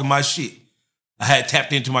just talking my shit. I had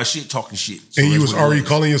tapped into my shit, talking shit. So and you was already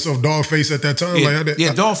calling yourself DawgFace at that time?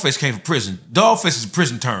 Yeah, DawgFace came from prison. DawgFace is a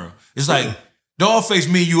prison term. It's like,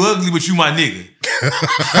 DawgFace mean you ugly, but you my nigga.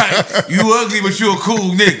 Right? You ugly, but you a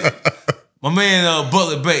cool nigga. My man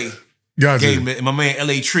Butler Bay gave me, my man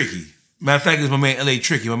L.A. Tricky. Matter of fact, it was my man L.A.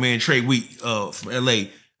 Tricky, my man Trey Wheat from L.A.,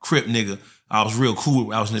 Crip nigga. I was real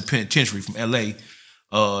cool. I was in the penitentiary from L.A.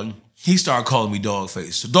 He started calling me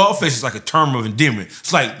DawgFace. So DawgFace is like a term of endearment.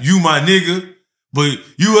 It's like, you my nigga, but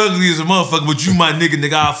you ugly as a motherfucker, but you my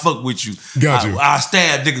nigga, I'll fuck with you. Got you. I'll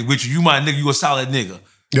stab niggas with you. You my nigga, you a solid nigga.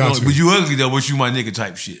 Got you. But you ugly though, but you my nigga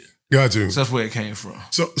type shit. Got you. So that's where it came from.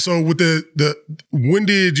 So with when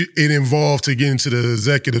did it involve to get into the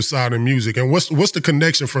executive side of music? And what's the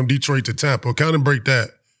connection from Detroit to Tampa? Kind of break that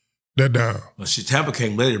down. Well, shit, Tampa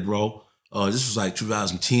came later, bro. This was like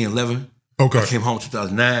 2010, 11. Okay. I came home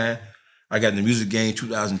 2009. I got in the music game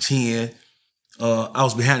 2010. I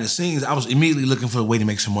was behind the scenes. I was immediately looking for a way to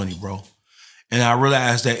make some money, bro. And I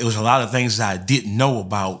realized that it was a lot of things that I didn't know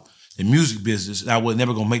about the music business. I was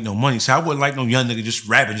never gonna make no money. So I wasn't like no young nigga just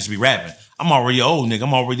rapping, just be rapping. I'm already an old nigga.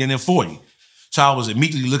 I'm already in there 40. So I was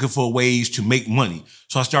immediately looking for ways to make money.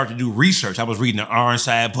 So I started to do research. I was reading the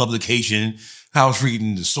Ironside publication. I was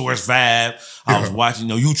reading the Source Vibe. I was watching,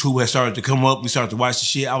 YouTube had started to come up. We started to watch the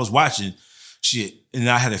shit. I was watching shit. And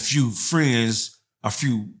I had a few friends, a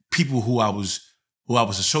few people who I was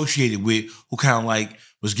associated with who kind of like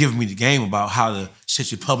was giving me the game about how to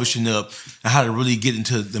set your publishing up and how to really get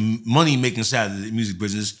into the money-making side of the music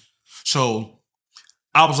business. So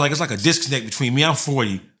I was like, it's like a disconnect between me. I'm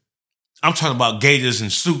 40. I'm talking about gators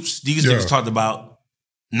and suits. These niggas talked about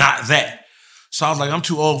not that. So I was like, I'm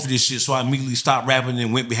too old for this shit. So I immediately stopped rapping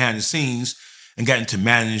and went behind the scenes and got into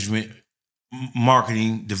management,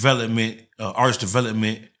 marketing, development, artist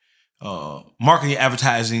development, marketing,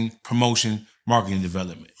 advertising, promotion, marketing,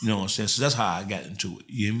 development. You know what I'm saying? So that's how I got into it.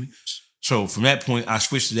 You hear me? So from that point, I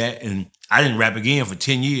switched to that, and I didn't rap again for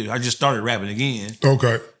 10 years. I just started rapping again.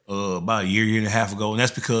 Okay. About a year and a half ago. And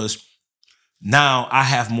that's because now I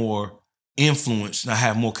have more influence and I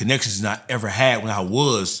have more connections than I ever had when I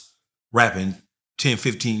was rapping 10,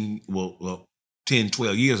 15, 10,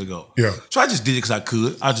 12 years ago. Yeah. So I just did it because I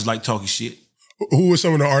could. I just like talking shit. Who were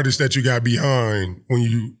some of the artists that you got behind when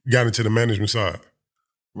you got into the management side?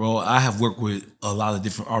 Bro, I have worked with a lot of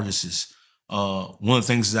different artists. One of the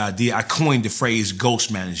things that I did, I coined the phrase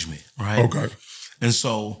ghost management, right? Okay. And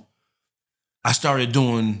so I started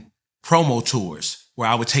doing promo tours where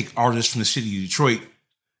I would take artists from the city of Detroit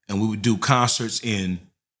and we would do concerts in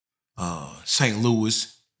St.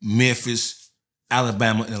 Louis, Memphis,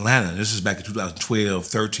 Alabama, and Atlanta. This is back in 2012,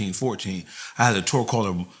 13, 14. I had a tour called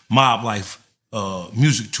a Mob Life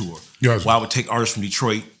music tour. Yes. Where I would take artists from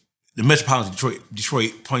Detroit, the metropolitan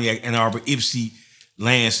Detroit, Pontiac, Ann Arbor, Ypsi,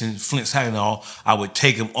 Lansing, Flint, Saginaw. I would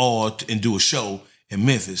take them all and do a show in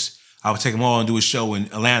Memphis. I would take them all and do a show in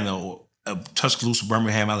Atlanta, or Tuscaloosa,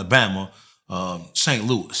 Birmingham, Alabama, St.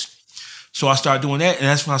 Louis. So I started doing that, and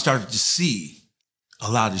that's when I started to see a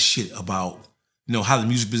lot of shit about, you know, how the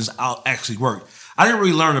music business actually worked. I didn't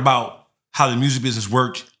really learn about how the music business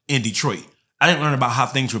worked in Detroit. I didn't learn about how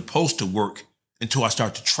things were supposed to work until I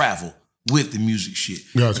started to travel with the music shit.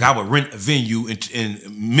 Gotcha. Like I would rent a venue in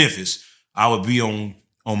Memphis. I would be on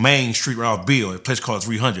Main Street right off Bill, a place called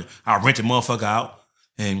 300. I would rent the motherfucker out,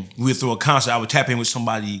 and we would throw a concert. I would tap in with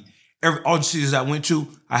somebody. All the cities I went to,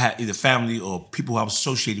 I had either family or people I was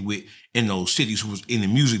associated with in those cities who was in the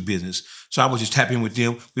music business. So I would just tap in with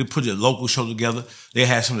them. We'd put a local show together. They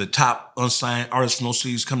had some of the top unsigned artists from those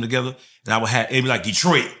cities come together. And I would have, it'd be like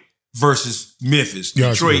Detroit versus Memphis,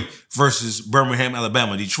 Gotcha. Detroit versus Birmingham,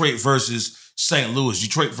 Alabama, Detroit versus St. Louis,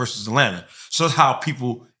 Detroit versus Atlanta. So that's how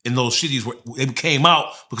people in those cities, they came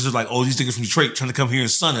out because it's like, oh, these niggas from Detroit trying to come here and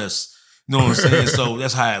sun us. You know what I'm saying? So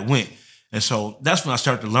that's how it went. And so that's when I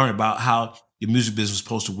started to learn about how the music business was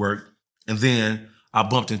supposed to work. And then I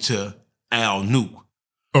bumped into Al Nuke.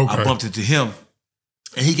 Okay. I bumped into him,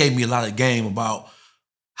 and he gave me a lot of game about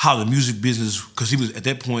how the music business, because he was, at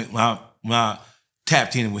that point, when I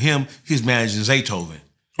tapped in with him, he was managing Zaytoven.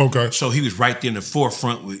 Okay. So he was right there in the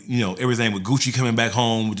forefront with, you know, everything with Gucci coming back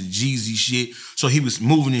home with the Jeezy shit. So he was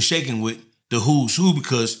moving and shaking with the who's who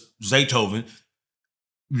because Zaytoven,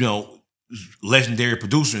 you know, legendary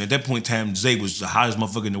producer. And at that point in time, Zay was the hottest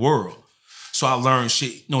motherfucker in the world. So I learned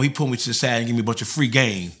shit. You know, he pulled me to the side and gave me a bunch of free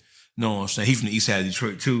game. You know what I'm saying? He's from the east side of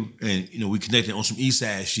Detroit too. And, you know, we connected on some east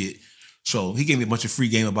side shit. So he gave me a bunch of free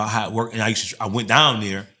game about how it worked. And I went down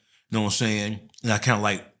there, you know what I'm saying? And I kind of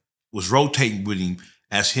like was rotating with him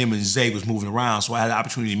as him and Zay was moving around. So I had the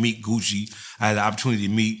opportunity to meet Gucci. I had the opportunity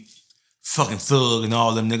to meet fucking Thug and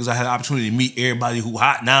all them niggas. I had the opportunity to meet everybody who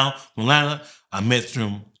hot now from Atlanta. I met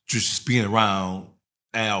them just being around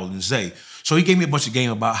Al and Zay. So he gave me a bunch of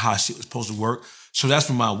game about how shit was supposed to work. So that's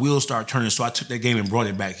when my wheels started turning. So I took that game and brought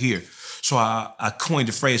it back here. So I coined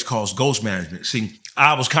the phrase called ghost management. See,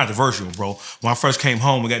 I was controversial, bro. When I first came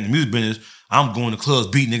home and got in the music business, I'm going to clubs,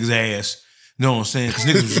 beating niggas' ass. You know what I'm saying? Because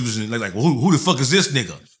niggas was using like well, who the fuck is this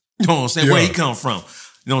nigga? You know what I'm saying? Yeah. Where he come from?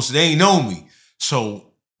 You know what I'm saying? They ain't know me.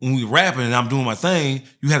 So when we rapping and I'm doing my thing,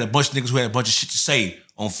 you had a bunch of niggas who had a bunch of shit to say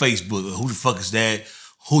on Facebook. Who the fuck is that?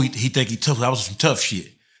 Who he think he tough? That was some tough shit.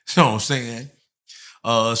 You know what I'm saying?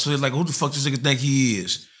 So they're like, who the fuck this nigga think he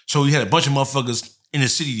is? So you had a bunch of motherfuckers in the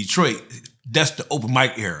city of Detroit. That's the open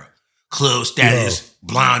mic era. Club status,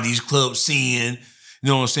 blondies, club scene. You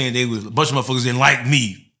know what I'm saying? They was a bunch of motherfuckers didn't like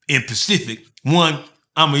me in Pacific. One,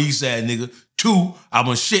 I'm an east side nigga. Two, I'm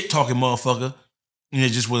a shit talking motherfucker. And it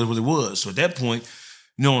just was what it was. So at that point,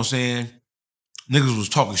 you know what I'm saying? Niggas was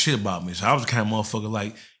talking shit about me. So I was the kind of motherfucker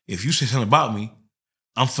like, if you say something about me,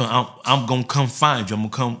 I'm gonna come find you. I'm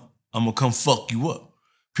gonna come fuck you up.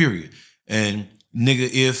 Period. And nigga,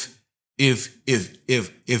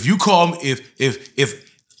 if you call me,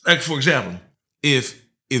 if like for example, if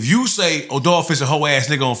you say, oh, DawgFace a hoe ass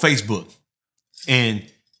nigga on Facebook, and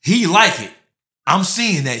he like it, I'm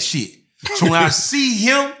seeing that shit. So when I see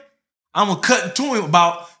him, I'm gonna cut to him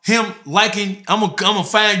about him liking. I'm gonna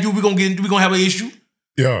find you. We gonna have an issue.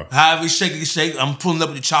 Yeah. However shake. I'm pulling up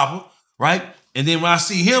with the chopper, right? And then when I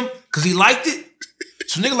see him, cause he liked it,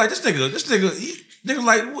 so nigga like this nigga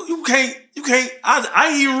like you can't. I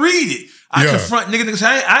ain't even read it. I confront niggas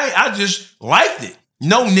say I just liked it.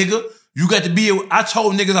 No nigga, you got to be. I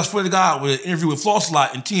told niggas, I swear to God, with an interview with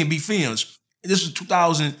Flosslot and TNB Films. This is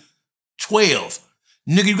 2012.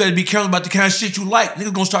 Nigga, you got to be careful about the kind of shit you like.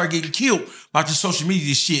 Niggas gonna start getting killed about the social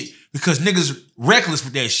media shit because niggas reckless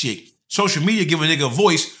with that shit. Social media give a nigga a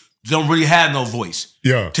voice, don't really have no voice.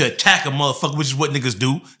 Yeah. To attack a motherfucker, which is what niggas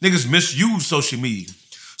do. Niggas misuse social media.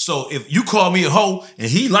 So if you call me a hoe and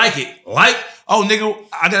he like it, oh nigga,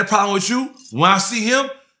 I got a problem with you. When I see him,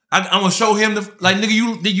 I'm gonna show him like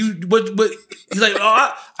nigga, what he's like,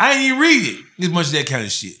 oh, I ain't even read it. As much of that kind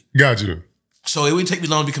of shit. Gotcha. So it would take me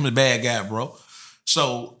long to become the bad guy, bro.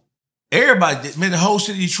 So everybody, man, the whole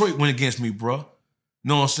city of Detroit went against me, bro. You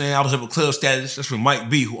know what I'm saying? I was up at Club Status. That's when Mike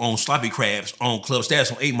B, who owns Sloppy Crabs, owned Club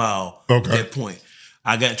Status on 8 Mile at that point.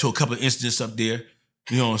 I got into a couple of incidents up there.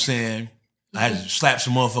 You know what I'm saying? I had to slap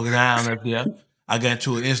some motherfucker down up there. I got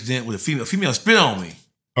into an incident with a female. A female spit on me.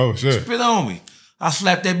 Oh, shit. Spit on me. I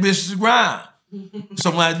slapped that bitch to the ground. So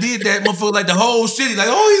when I did that, motherfucker, like the whole city, like,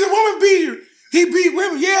 oh, he's a woman beater. He beat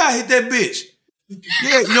women. Yeah, I hit that bitch.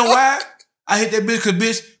 Yeah, you know why? I hit that bitch because,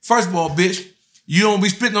 bitch, first of all, bitch, you don't be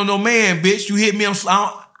spitting on no man, bitch. You hit me,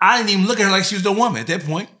 I didn't even look at her like she was no woman at that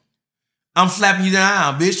point. I'm slapping you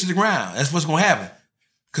down, bitch, to the ground. That's what's going to happen.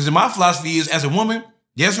 Because in my philosophy is, as a woman,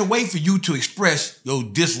 there's a way for you to express your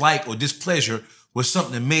dislike or displeasure with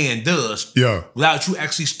something a man does without you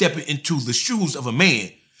actually stepping into the shoes of a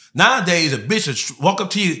man. Nowadays, a bitch will walk up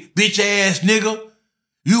to you, bitch ass nigga,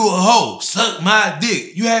 you a hoe, suck my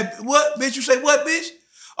dick. You have, what, bitch? You say, what, bitch?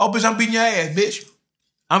 Oh, bitch, I'm beating your ass, bitch.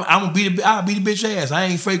 I'll beat the bitch ass. I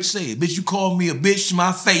ain't afraid to say it. Bitch, you call me a bitch to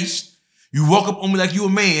my face. You walk up on me like you a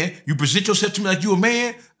man. You present yourself to me like you a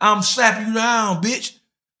man. I'm slapping you down, bitch.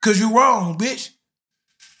 Cause you wrong, bitch.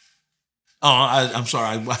 Oh, I'm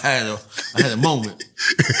sorry. I had a moment.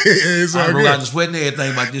 I rolled out the sweat and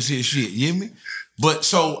everything about this here shit. You hear me? But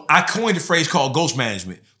so I coined a phrase called ghost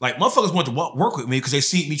management. Like motherfuckers want to work with me because they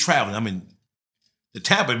see me traveling. I mean, the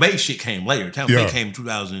Tampa Bay shit came later. Tampa Bay came in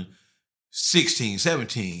 2016,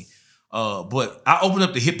 17. But I opened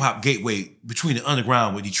up the hip hop gateway between the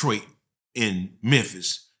underground with Detroit and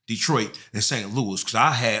Memphis. Detroit and St. Louis, because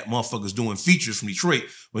I had motherfuckers doing features from Detroit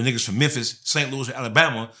with niggas from Memphis, St. Louis, and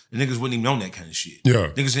Alabama, and niggas wouldn't even know that kind of shit. Yeah.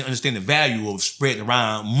 Niggas didn't understand the value of spreading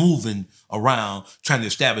around, moving around, trying to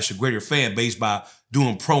establish a greater fan base by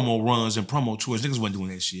doing promo runs and promo tours. Niggas wasn't doing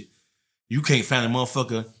that shit. You can't find a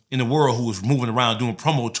motherfucker in the world who was moving around doing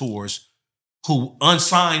promo tours, who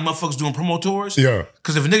unsigned motherfuckers doing promo tours. Yeah.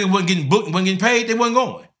 Because if a nigga wasn't getting booked and wasn't getting paid, they wasn't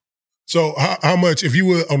going. So how much, if you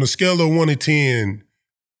were on a scale of 1 to 10,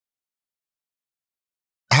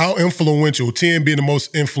 how influential, 10 being the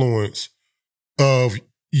most influence of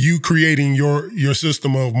you creating your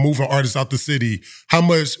system of moving artists out the city, how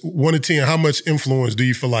much, 1 to 10, how much influence do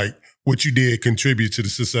you feel like what you did contribute to the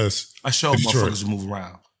success? I showed motherfuckers to move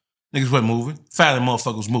around. Niggas wasn't moving. Finally,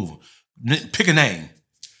 motherfuckers was moving. Pick a name.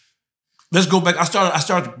 Let's go back. I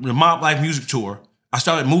started the Mob Life music tour. I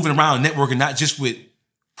started moving around, networking, not just with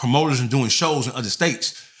promoters and doing shows in other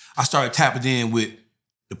states. I started tapping in with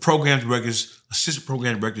the program directors, assistant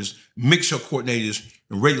program directors, mix show coordinators,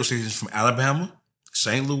 and radio stations from Alabama,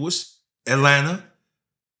 St. Louis, Atlanta.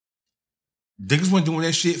 Niggas wasn't doing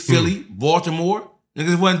that shit. Philly, Baltimore.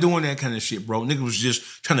 Niggas wasn't doing that kind of shit, bro. Niggas was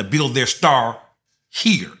just trying to build their star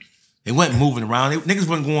here. They wasn't moving around. Niggas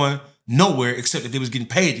wasn't going nowhere except that they was getting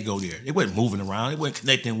paid to go there. They wasn't moving around. They wasn't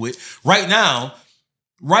connecting with. Right now,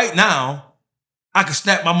 I could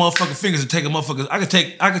snap my motherfucking fingers and take a motherfucker. I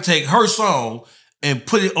could take her song and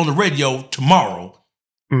put it on the radio tomorrow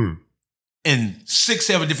in 6,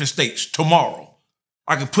 7 different states tomorrow.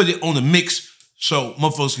 I could put it on the mix so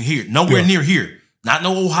motherfuckers can hear it. Nowhere near here. Not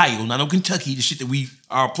no Ohio, not no Kentucky, the shit that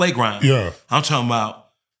our playground. Yeah. I'm talking about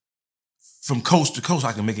from coast to coast,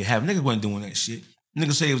 I can make it happen. Niggas wasn't doing that shit.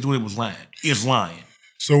 Niggas say it was doing it was lying. It's lying.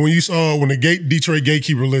 So when you saw, when the Detroit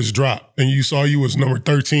Gatekeeper list dropped and you saw you was number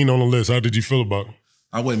 13 on the list, how did you feel about it?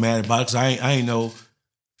 I wasn't mad about it because I ain't know.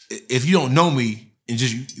 If you don't know me and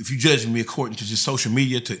if you judge me according to just social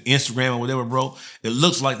media, to Instagram or whatever, bro, it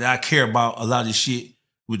looks like that I care about a lot of this shit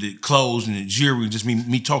with the clothes and the jewelry and just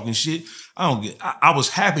me talking shit. I was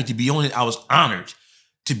happy to be on it. I was honored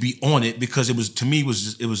to be on it because it was, to me, it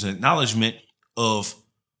was an acknowledgement of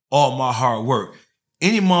all my hard work.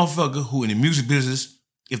 Any motherfucker who in the music business,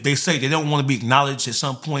 if they say they don't want to be acknowledged at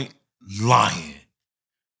some point, lying.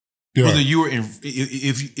 Yeah. Whether you're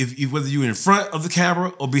whether you're in front of the camera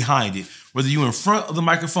or behind it, whether you're in front of the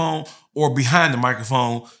microphone or behind the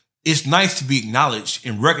microphone, it's nice to be acknowledged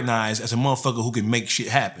and recognized as a motherfucker who can make shit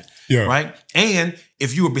happen. Yeah. Right? And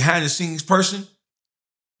if you're a behind the scenes person,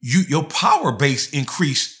 your power base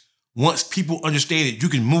increase once people understand that you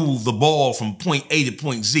can move the ball from point A to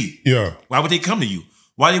point Z. Yeah. Why would they come to you?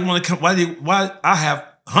 Why they want to come? Why I have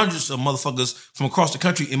hundreds of motherfuckers from across the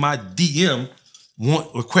country in my DM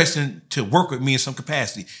requesting to work with me in some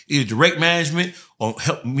capacity, either direct management or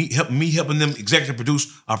helping them executive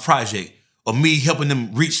produce a project, or me helping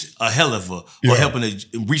them reach a helliver, or helping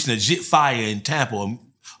reaching a Jit Fire in Tampa, or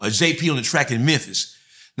a JP on the track in Memphis.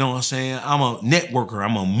 You know what I'm saying? I'm a networker.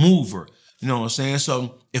 I'm a mover. You know what I'm saying?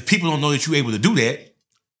 So if people don't know that you're able to do that,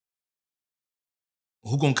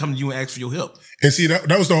 who gonna come to you and ask for your help? And see, that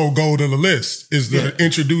was the whole goal of the list, is to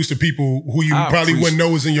introduce the people who you probably wouldn't know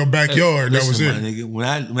was in your backyard. That was it. Nigga,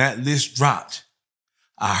 when that list dropped,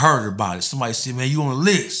 I heard about it. Somebody said, man, you on the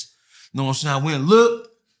list. You know what I'm saying? I went and looked.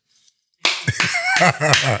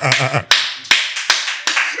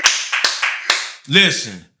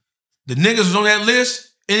 Listen, the niggas was on that list,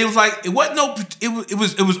 and it was like, it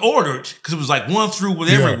was ordered, because it was like 1 through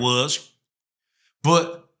whatever it was.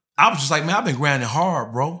 But I was just like, man, I've been grinding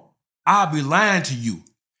hard, bro. I'll be lying to you.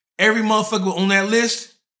 Every motherfucker on that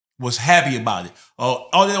list was happy about it.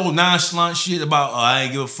 All that old nonchalant shit about, I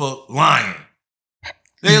ain't give a fuck, lying.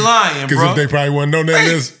 They lying, bro. Because if they probably wasn't on that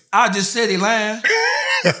list. I just said they lying.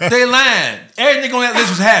 They lying. Every nigga on that list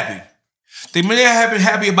was happy. They may have been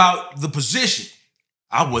happy about the position.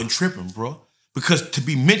 I wasn't tripping, bro. Because to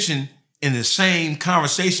be mentioned in the same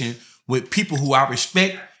conversation with people who I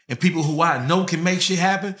respect and people who I know can make shit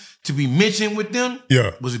happen, to be mentioned with them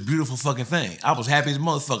was a beautiful fucking thing. I was happy as a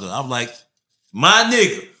motherfucker. I was like, my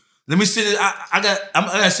nigga, let me send it. I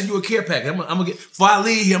gotta send you a care package. I'm gonna get, before I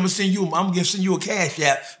leave here, I'm gonna send you a cash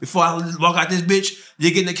app. Before I walk out this bitch,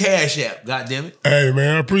 you're getting a cash app. God damn it. Hey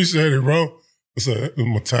man, I appreciate it, bro. What's up?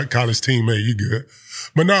 My college teammate, you good.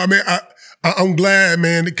 But no, man, I'm glad,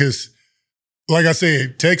 man, because like I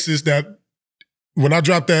said, Texas, when I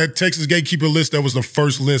dropped that Texas Gatekeeper list, that was the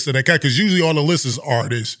first list of that kind. Because usually all the list is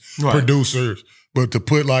artists, producers. But to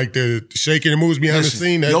put like the shaking and moves behind the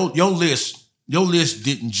scene. Your list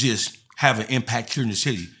didn't just have an impact here in the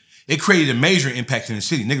city. It created a major impact in the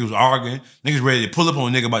city. Niggas was arguing. Niggas ready to pull up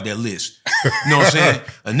on a nigga about that list. You know what I'm saying?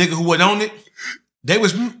 A nigga who wasn't on it, they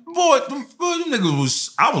was, them niggas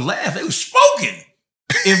was, I was laughing. They was smoking.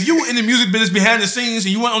 If you were in the music business behind the scenes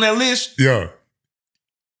and you weren't on that list,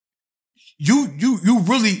 you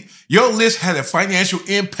really, your list had a financial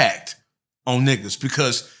impact on niggas,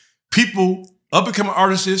 because people, up and coming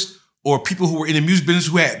artists, or people who were in the music business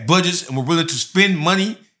who had budgets and were willing to spend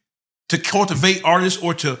money to cultivate artists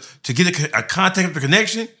or to get a contact or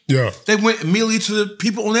connection, they went immediately to the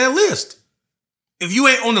people on that list. If you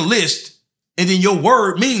ain't on the list, and then your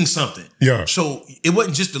word means something. So it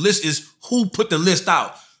wasn't just the list, it's who put the list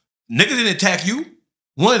out. Niggas didn't attack you.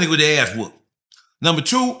 One, nigga with their ass whooped. Number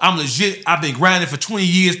 2, I'm legit. I've been grinding for 20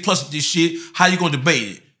 years plus this shit. How you gonna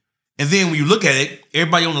debate it? And then when you look at it,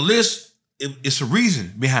 everybody on the list, it's a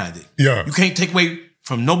reason behind it. You can't take away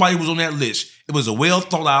from nobody who was on that list. It was a well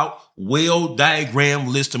thought out, well diagrammed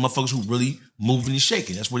list of motherfuckers who really moving and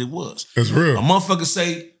shaking. That's what it was. That's real. A motherfucker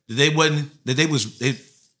say that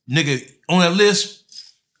nigga on that list,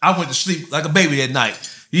 I went to sleep like a baby that night.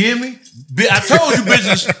 You hear me? I told you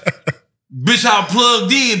bitches, bitch, I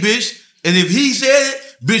plugged in, bitch. And if he said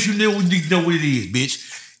it, bitch, you need to know what it is,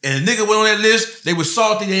 bitch. And the nigga went on that list, they was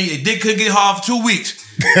salty, they couldn't get hard for 2 weeks.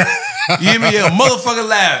 You hear me? Yeah, motherfucker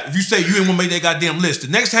lie. If you say you ain't wanna make that goddamn list, the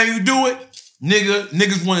next time you do it,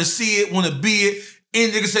 niggas wanna see it, wanna be it.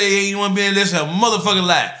 Any nigga say they ain't wanna be in this, a motherfucker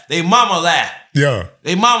lie. They mama lie.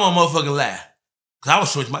 They mama motherfucker lie. Cause I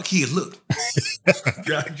was showing my kids, look.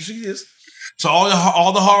 You see this? So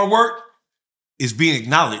all the hard work is being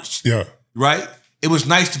acknowledged. Right? It was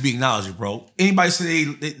nice to be acknowledged, bro. Anybody say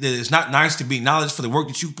that it's not nice to be acknowledged for the work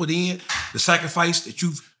that you put in, the sacrifice that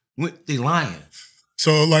you've went, they lying.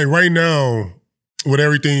 So like right now, with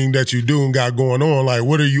everything that you do and got going on, like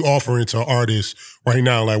what are you offering to artists right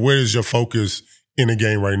now? Like where is your focus in the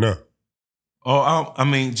game right now? Oh, I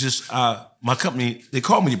mean, just my company, they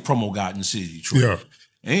call me the promo god in the city of Detroit.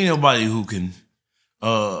 Ain't nobody who can,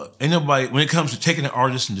 ain't nobody, when it comes to taking an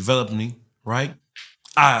artist and developing him, right?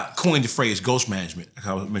 I coined the phrase ghost management, like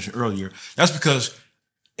I mentioned earlier. That's because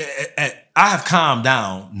I have calmed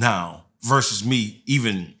down now versus me.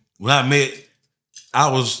 Even when I met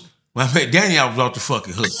Danny, I was off the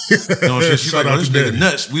fucking hook. You know what I'm saying? She's like, oh, this nigga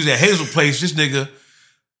nuts. We was at Hazel Place. This nigga,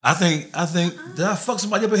 I think, did I fuck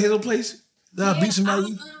somebody up at Hazel Place? Did I beat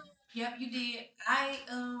somebody? Yep, you did. I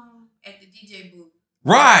at the DJ booth.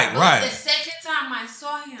 Right. The second time I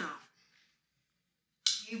saw him,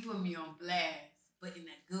 he put me on blast. But in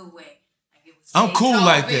a good way. Like it was I'm cool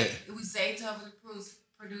like that. It was Zaytoven, the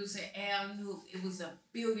producer, Al Noob. It was a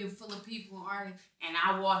building full of people, artists, and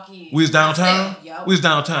I walk in. We was downtown? We was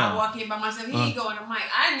downtown. I walk in by myself. He go on the mic.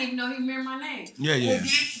 I didn't even know he remembered my name. Yeah.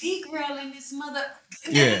 The girl in this mother.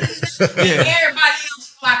 Yeah. Everybody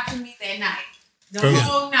else flocked to me that night. The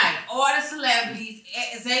whole night. All the celebrities,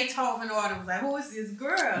 Zaytoven order was like, who is this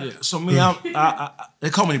girl? Yeah. So me,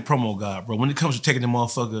 they call me the promo guy, bro. When it comes to taking the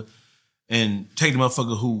motherfucker and taking the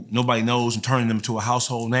motherfucker who nobody knows and turning them to a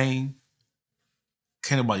household name,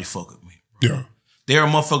 can't nobody fuck with me, bro. There are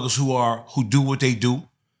motherfuckers who do what they do.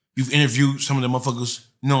 You've interviewed some of the motherfuckers,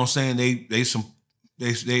 you know what I'm saying? They some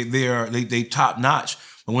They top notch.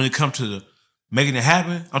 But when it comes to the making it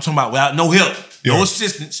happen, I'm talking about without no help, no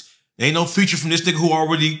assistance. There ain't no feature from this nigga who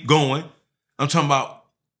already going. I'm talking about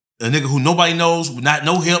a nigga who nobody knows, not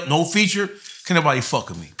no help, no feature. Can nobody fuck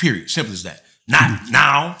with me? Period. Simple as that. Not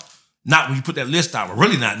now. Not when you put that list out, but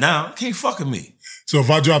really not now. Can't fuck with me. So if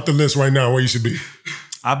I drop the list right now, where you should be?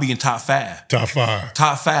 I'll be in top 5. Top 5.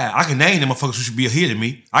 Top 5. I can name them motherfuckers who should be ahead of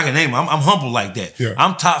me. I can name them. I'm humble like that. Yeah.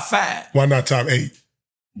 I'm top 5. Why not top 8?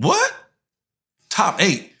 What? Top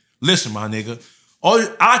 8. Listen, my nigga.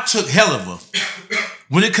 I took hell of a.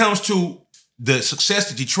 When it comes to the success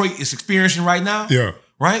that Detroit is experiencing right now,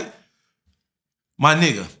 right? My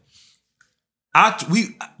nigga,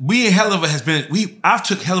 we in hell of a has been, I've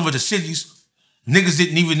took hell of a to cities. Niggas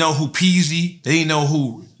didn't even know who Peasy, they didn't know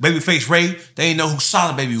who Babyface Ray, they didn't know who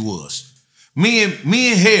Solid Baby was. Me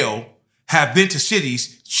and Hell have been to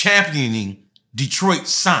cities championing Detroit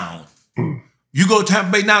sound. You go to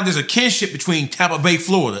Tampa Bay now, there's a kinship between Tampa Bay,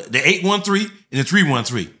 Florida, the 813 and the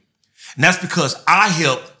 313. And that's because I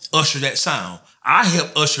helped usher that sound. I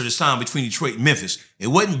helped usher the sound between Detroit and Memphis. It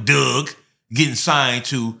wasn't Doug getting signed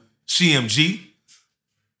to CMG.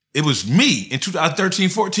 It was me in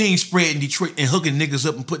 2013-14 spreading Detroit and hooking niggas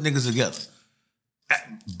up and putting niggas together.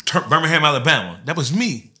 Birmingham, Alabama. That was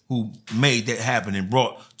me who made that happen and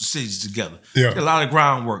brought the cities together. Yeah. A lot of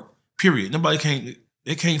groundwork, period.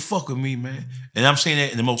 They can't fuck with me, man. And I'm saying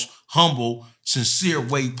that in the most humble, sincere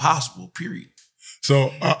way possible, period.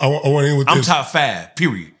 So I want to end with this. I'm top 5,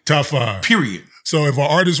 period. Top 5. Period. So if an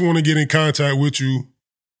artist want to get in contact with you,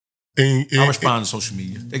 I respond to social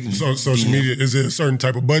media. They can, social media, is there a certain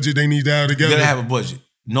type of budget they need to have together? You gotta have a budget.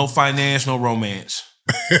 No finance, no romance.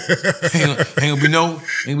 ain't gonna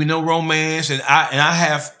be no romance. And I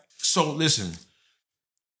have, so listen,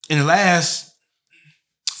 in the last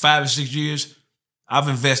 5 or 6 years, I've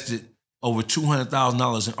invested over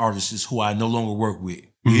 $200,000 in artists who I no longer work with.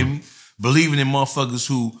 You hear me? Believing in motherfuckers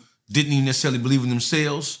who didn't even necessarily believe in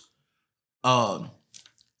themselves.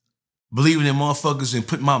 Believing in motherfuckers and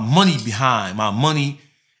putting my money behind my money.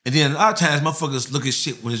 And then a lot of times motherfuckers look at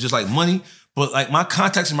shit when it's just like money, but like my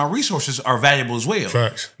contacts and my resources are valuable as well.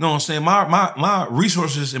 Facts. You know what I'm saying? My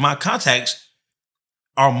resources and my contacts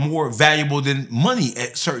are more valuable than money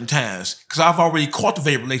at certain times because I've already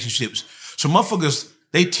cultivated relationships. So motherfuckers,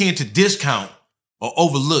 they tend to discount or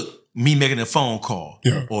overlook me making a phone call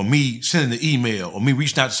or me sending an email or me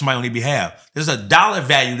reaching out to somebody on their behalf. There's a dollar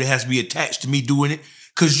value that has to be attached to me doing it.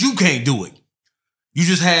 Because you can't do it. You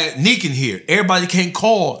just had Neek in here. Everybody can't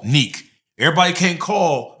call Neek. Everybody can't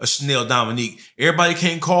call a Chanel Dominique. Everybody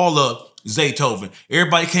can't call a Zaytoven.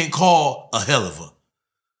 Everybody can't call a Helliver.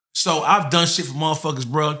 So I've done shit for motherfuckers,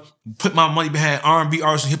 bro. Put my money behind R&B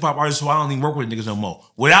artists and hip-hop artists so I don't even work with niggas no more.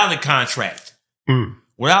 Without a contract.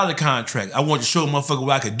 Without a contract. I wanted to show a motherfucker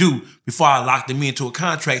what I could do before I locked them into a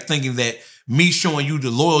contract thinking that me showing you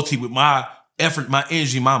the loyalty with my effort, my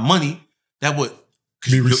energy, my money, that would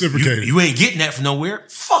be reciprocated. You ain't getting that from nowhere.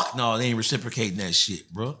 Fuck no, they ain't reciprocating that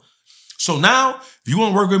shit, bro. So now, if you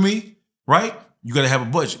want to work with me, right, you got to have a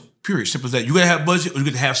budget. Period. Simple as that. You got to have a budget or you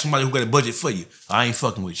got to have somebody who got a budget for you. I ain't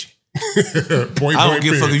fucking with you. I don't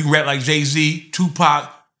give a fuck if you rap like Jay-Z,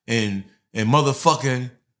 Tupac, and motherfucking,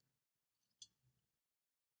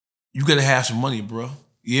 you got to have some money, bro.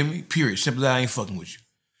 You hear me? Period. Simple as that. I ain't fucking with you.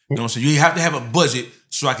 You know what I'm saying? You have to have a budget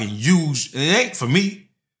so I can use, and it ain't for me.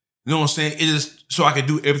 You know what I'm saying? It is so I can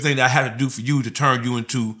do everything that I have to do for you to turn you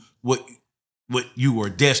into what you are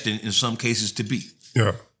destined in some cases to be.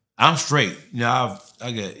 Yeah. I'm straight. You know,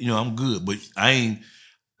 I got, you know, I'm good, but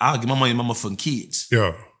I'll get my money to my motherfucking kids.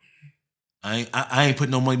 Yeah. I ain't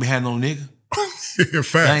putting no money behind no nigga.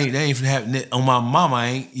 Fact. They ain't finna have that on my mama, I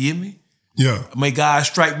ain't, you hear me? Yeah. May God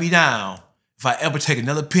strike me down if I ever take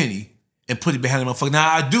another penny and put it behind the motherfucker. Now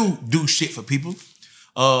I do shit for people.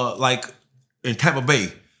 Like in Tampa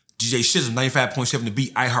Bay, DJ Shizzle, 95.7 The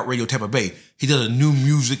Beat, iHeartRadio Tampa Bay. He does a new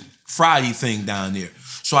music Friday thing down there.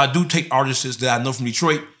 So I do take artists that I know from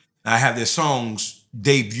Detroit, and I have their songs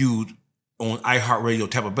debuted on iHeartRadio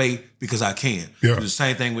Tampa Bay because I can. Yeah. The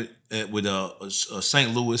same thing with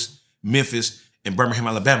St. Louis, Memphis, and Birmingham,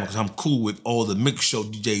 Alabama, because I'm cool with all the mix show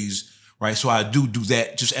DJs, right? So I do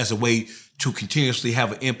that just as a way to continuously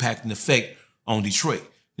have an impact and effect on Detroit.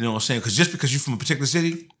 You know what I'm saying? Because just because you're from a particular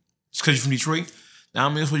city, it's because you're from Detroit, now I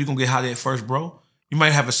mean, that's where you're gonna get hot at first, bro. You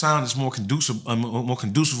might have a sound that's more conducive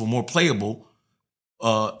or more playable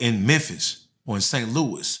in Memphis or in St.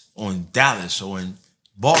 Louis or in Dallas or in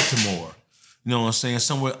Baltimore. You know what I'm saying?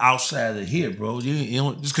 Somewhere outside of here, bro. You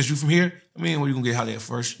know, just because you're from here, I mean, where you gonna get hot at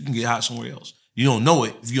first? You can get hot somewhere else. You don't know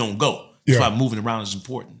it if you don't go. That's why moving around is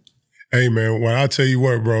important. Hey man, well I tell you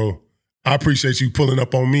what, bro. I appreciate you pulling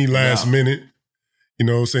up on me last minute. You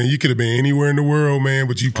know what I'm saying? You could have been anywhere in the world, man,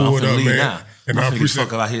 but you pulled up, man. Now. And I appreciate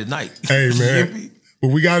fuck out here tonight. Hey, man. But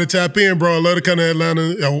we got to tap in, bro. I love to come to Atlanta.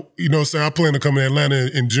 You know what I'm saying? I plan to come to Atlanta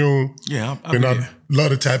in June. Yeah, and I love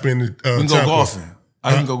to tap in. We can go golfing.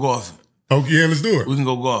 I can go golfing. Oh, yeah, let's do it. We can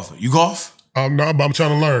go golfing. You golf? No, I'm trying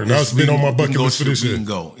to learn. That's been on my bucket list for this year. We can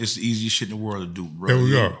go. It's the easiest shit in the world to do, bro. There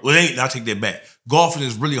we go. Well, it ain't. I'll take that back. Golfing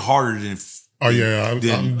is really harder than a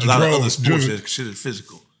lot of other sports that shit is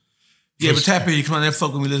physical. Yeah, but tap in. You come on there,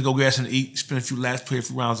 fuck with me. Let's go get something to eat. Spend a few laps, play a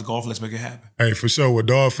few rounds of golf. Let's make it happen. Hey, for sure. With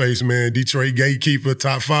DawgFace, man. Detroit Gatekeeper,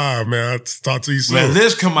 top 5, man. I'll talk to you soon. When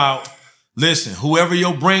this come out, listen, whoever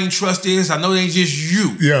your brain trust is, I know it ain't just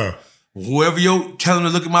you. Yeah. Whoever you tell them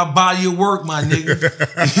to look at my body of work, my nigga.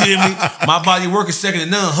 You hear me? My body of work is second to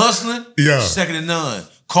none. Hustling, second to none.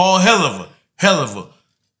 Call hell of a.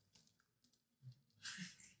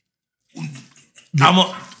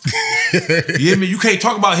 You hear me? You can't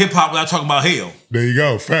talk about hip hop without talking about hell. There you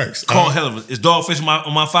go. Facts. Call hell of a. Is DawgFace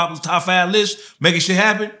on my top 5 list? Making shit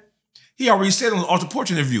happen? He already said on the Off the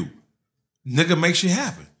Porch interview. Nigga, make shit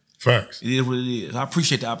happen. Facts. It is what it is. I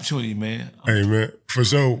appreciate the opportunity, man. Hey, man. For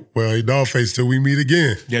sure. Well, DawgFace, till we meet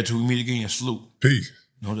again. Yeah, till we meet again. Salute. Peace.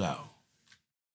 No doubt.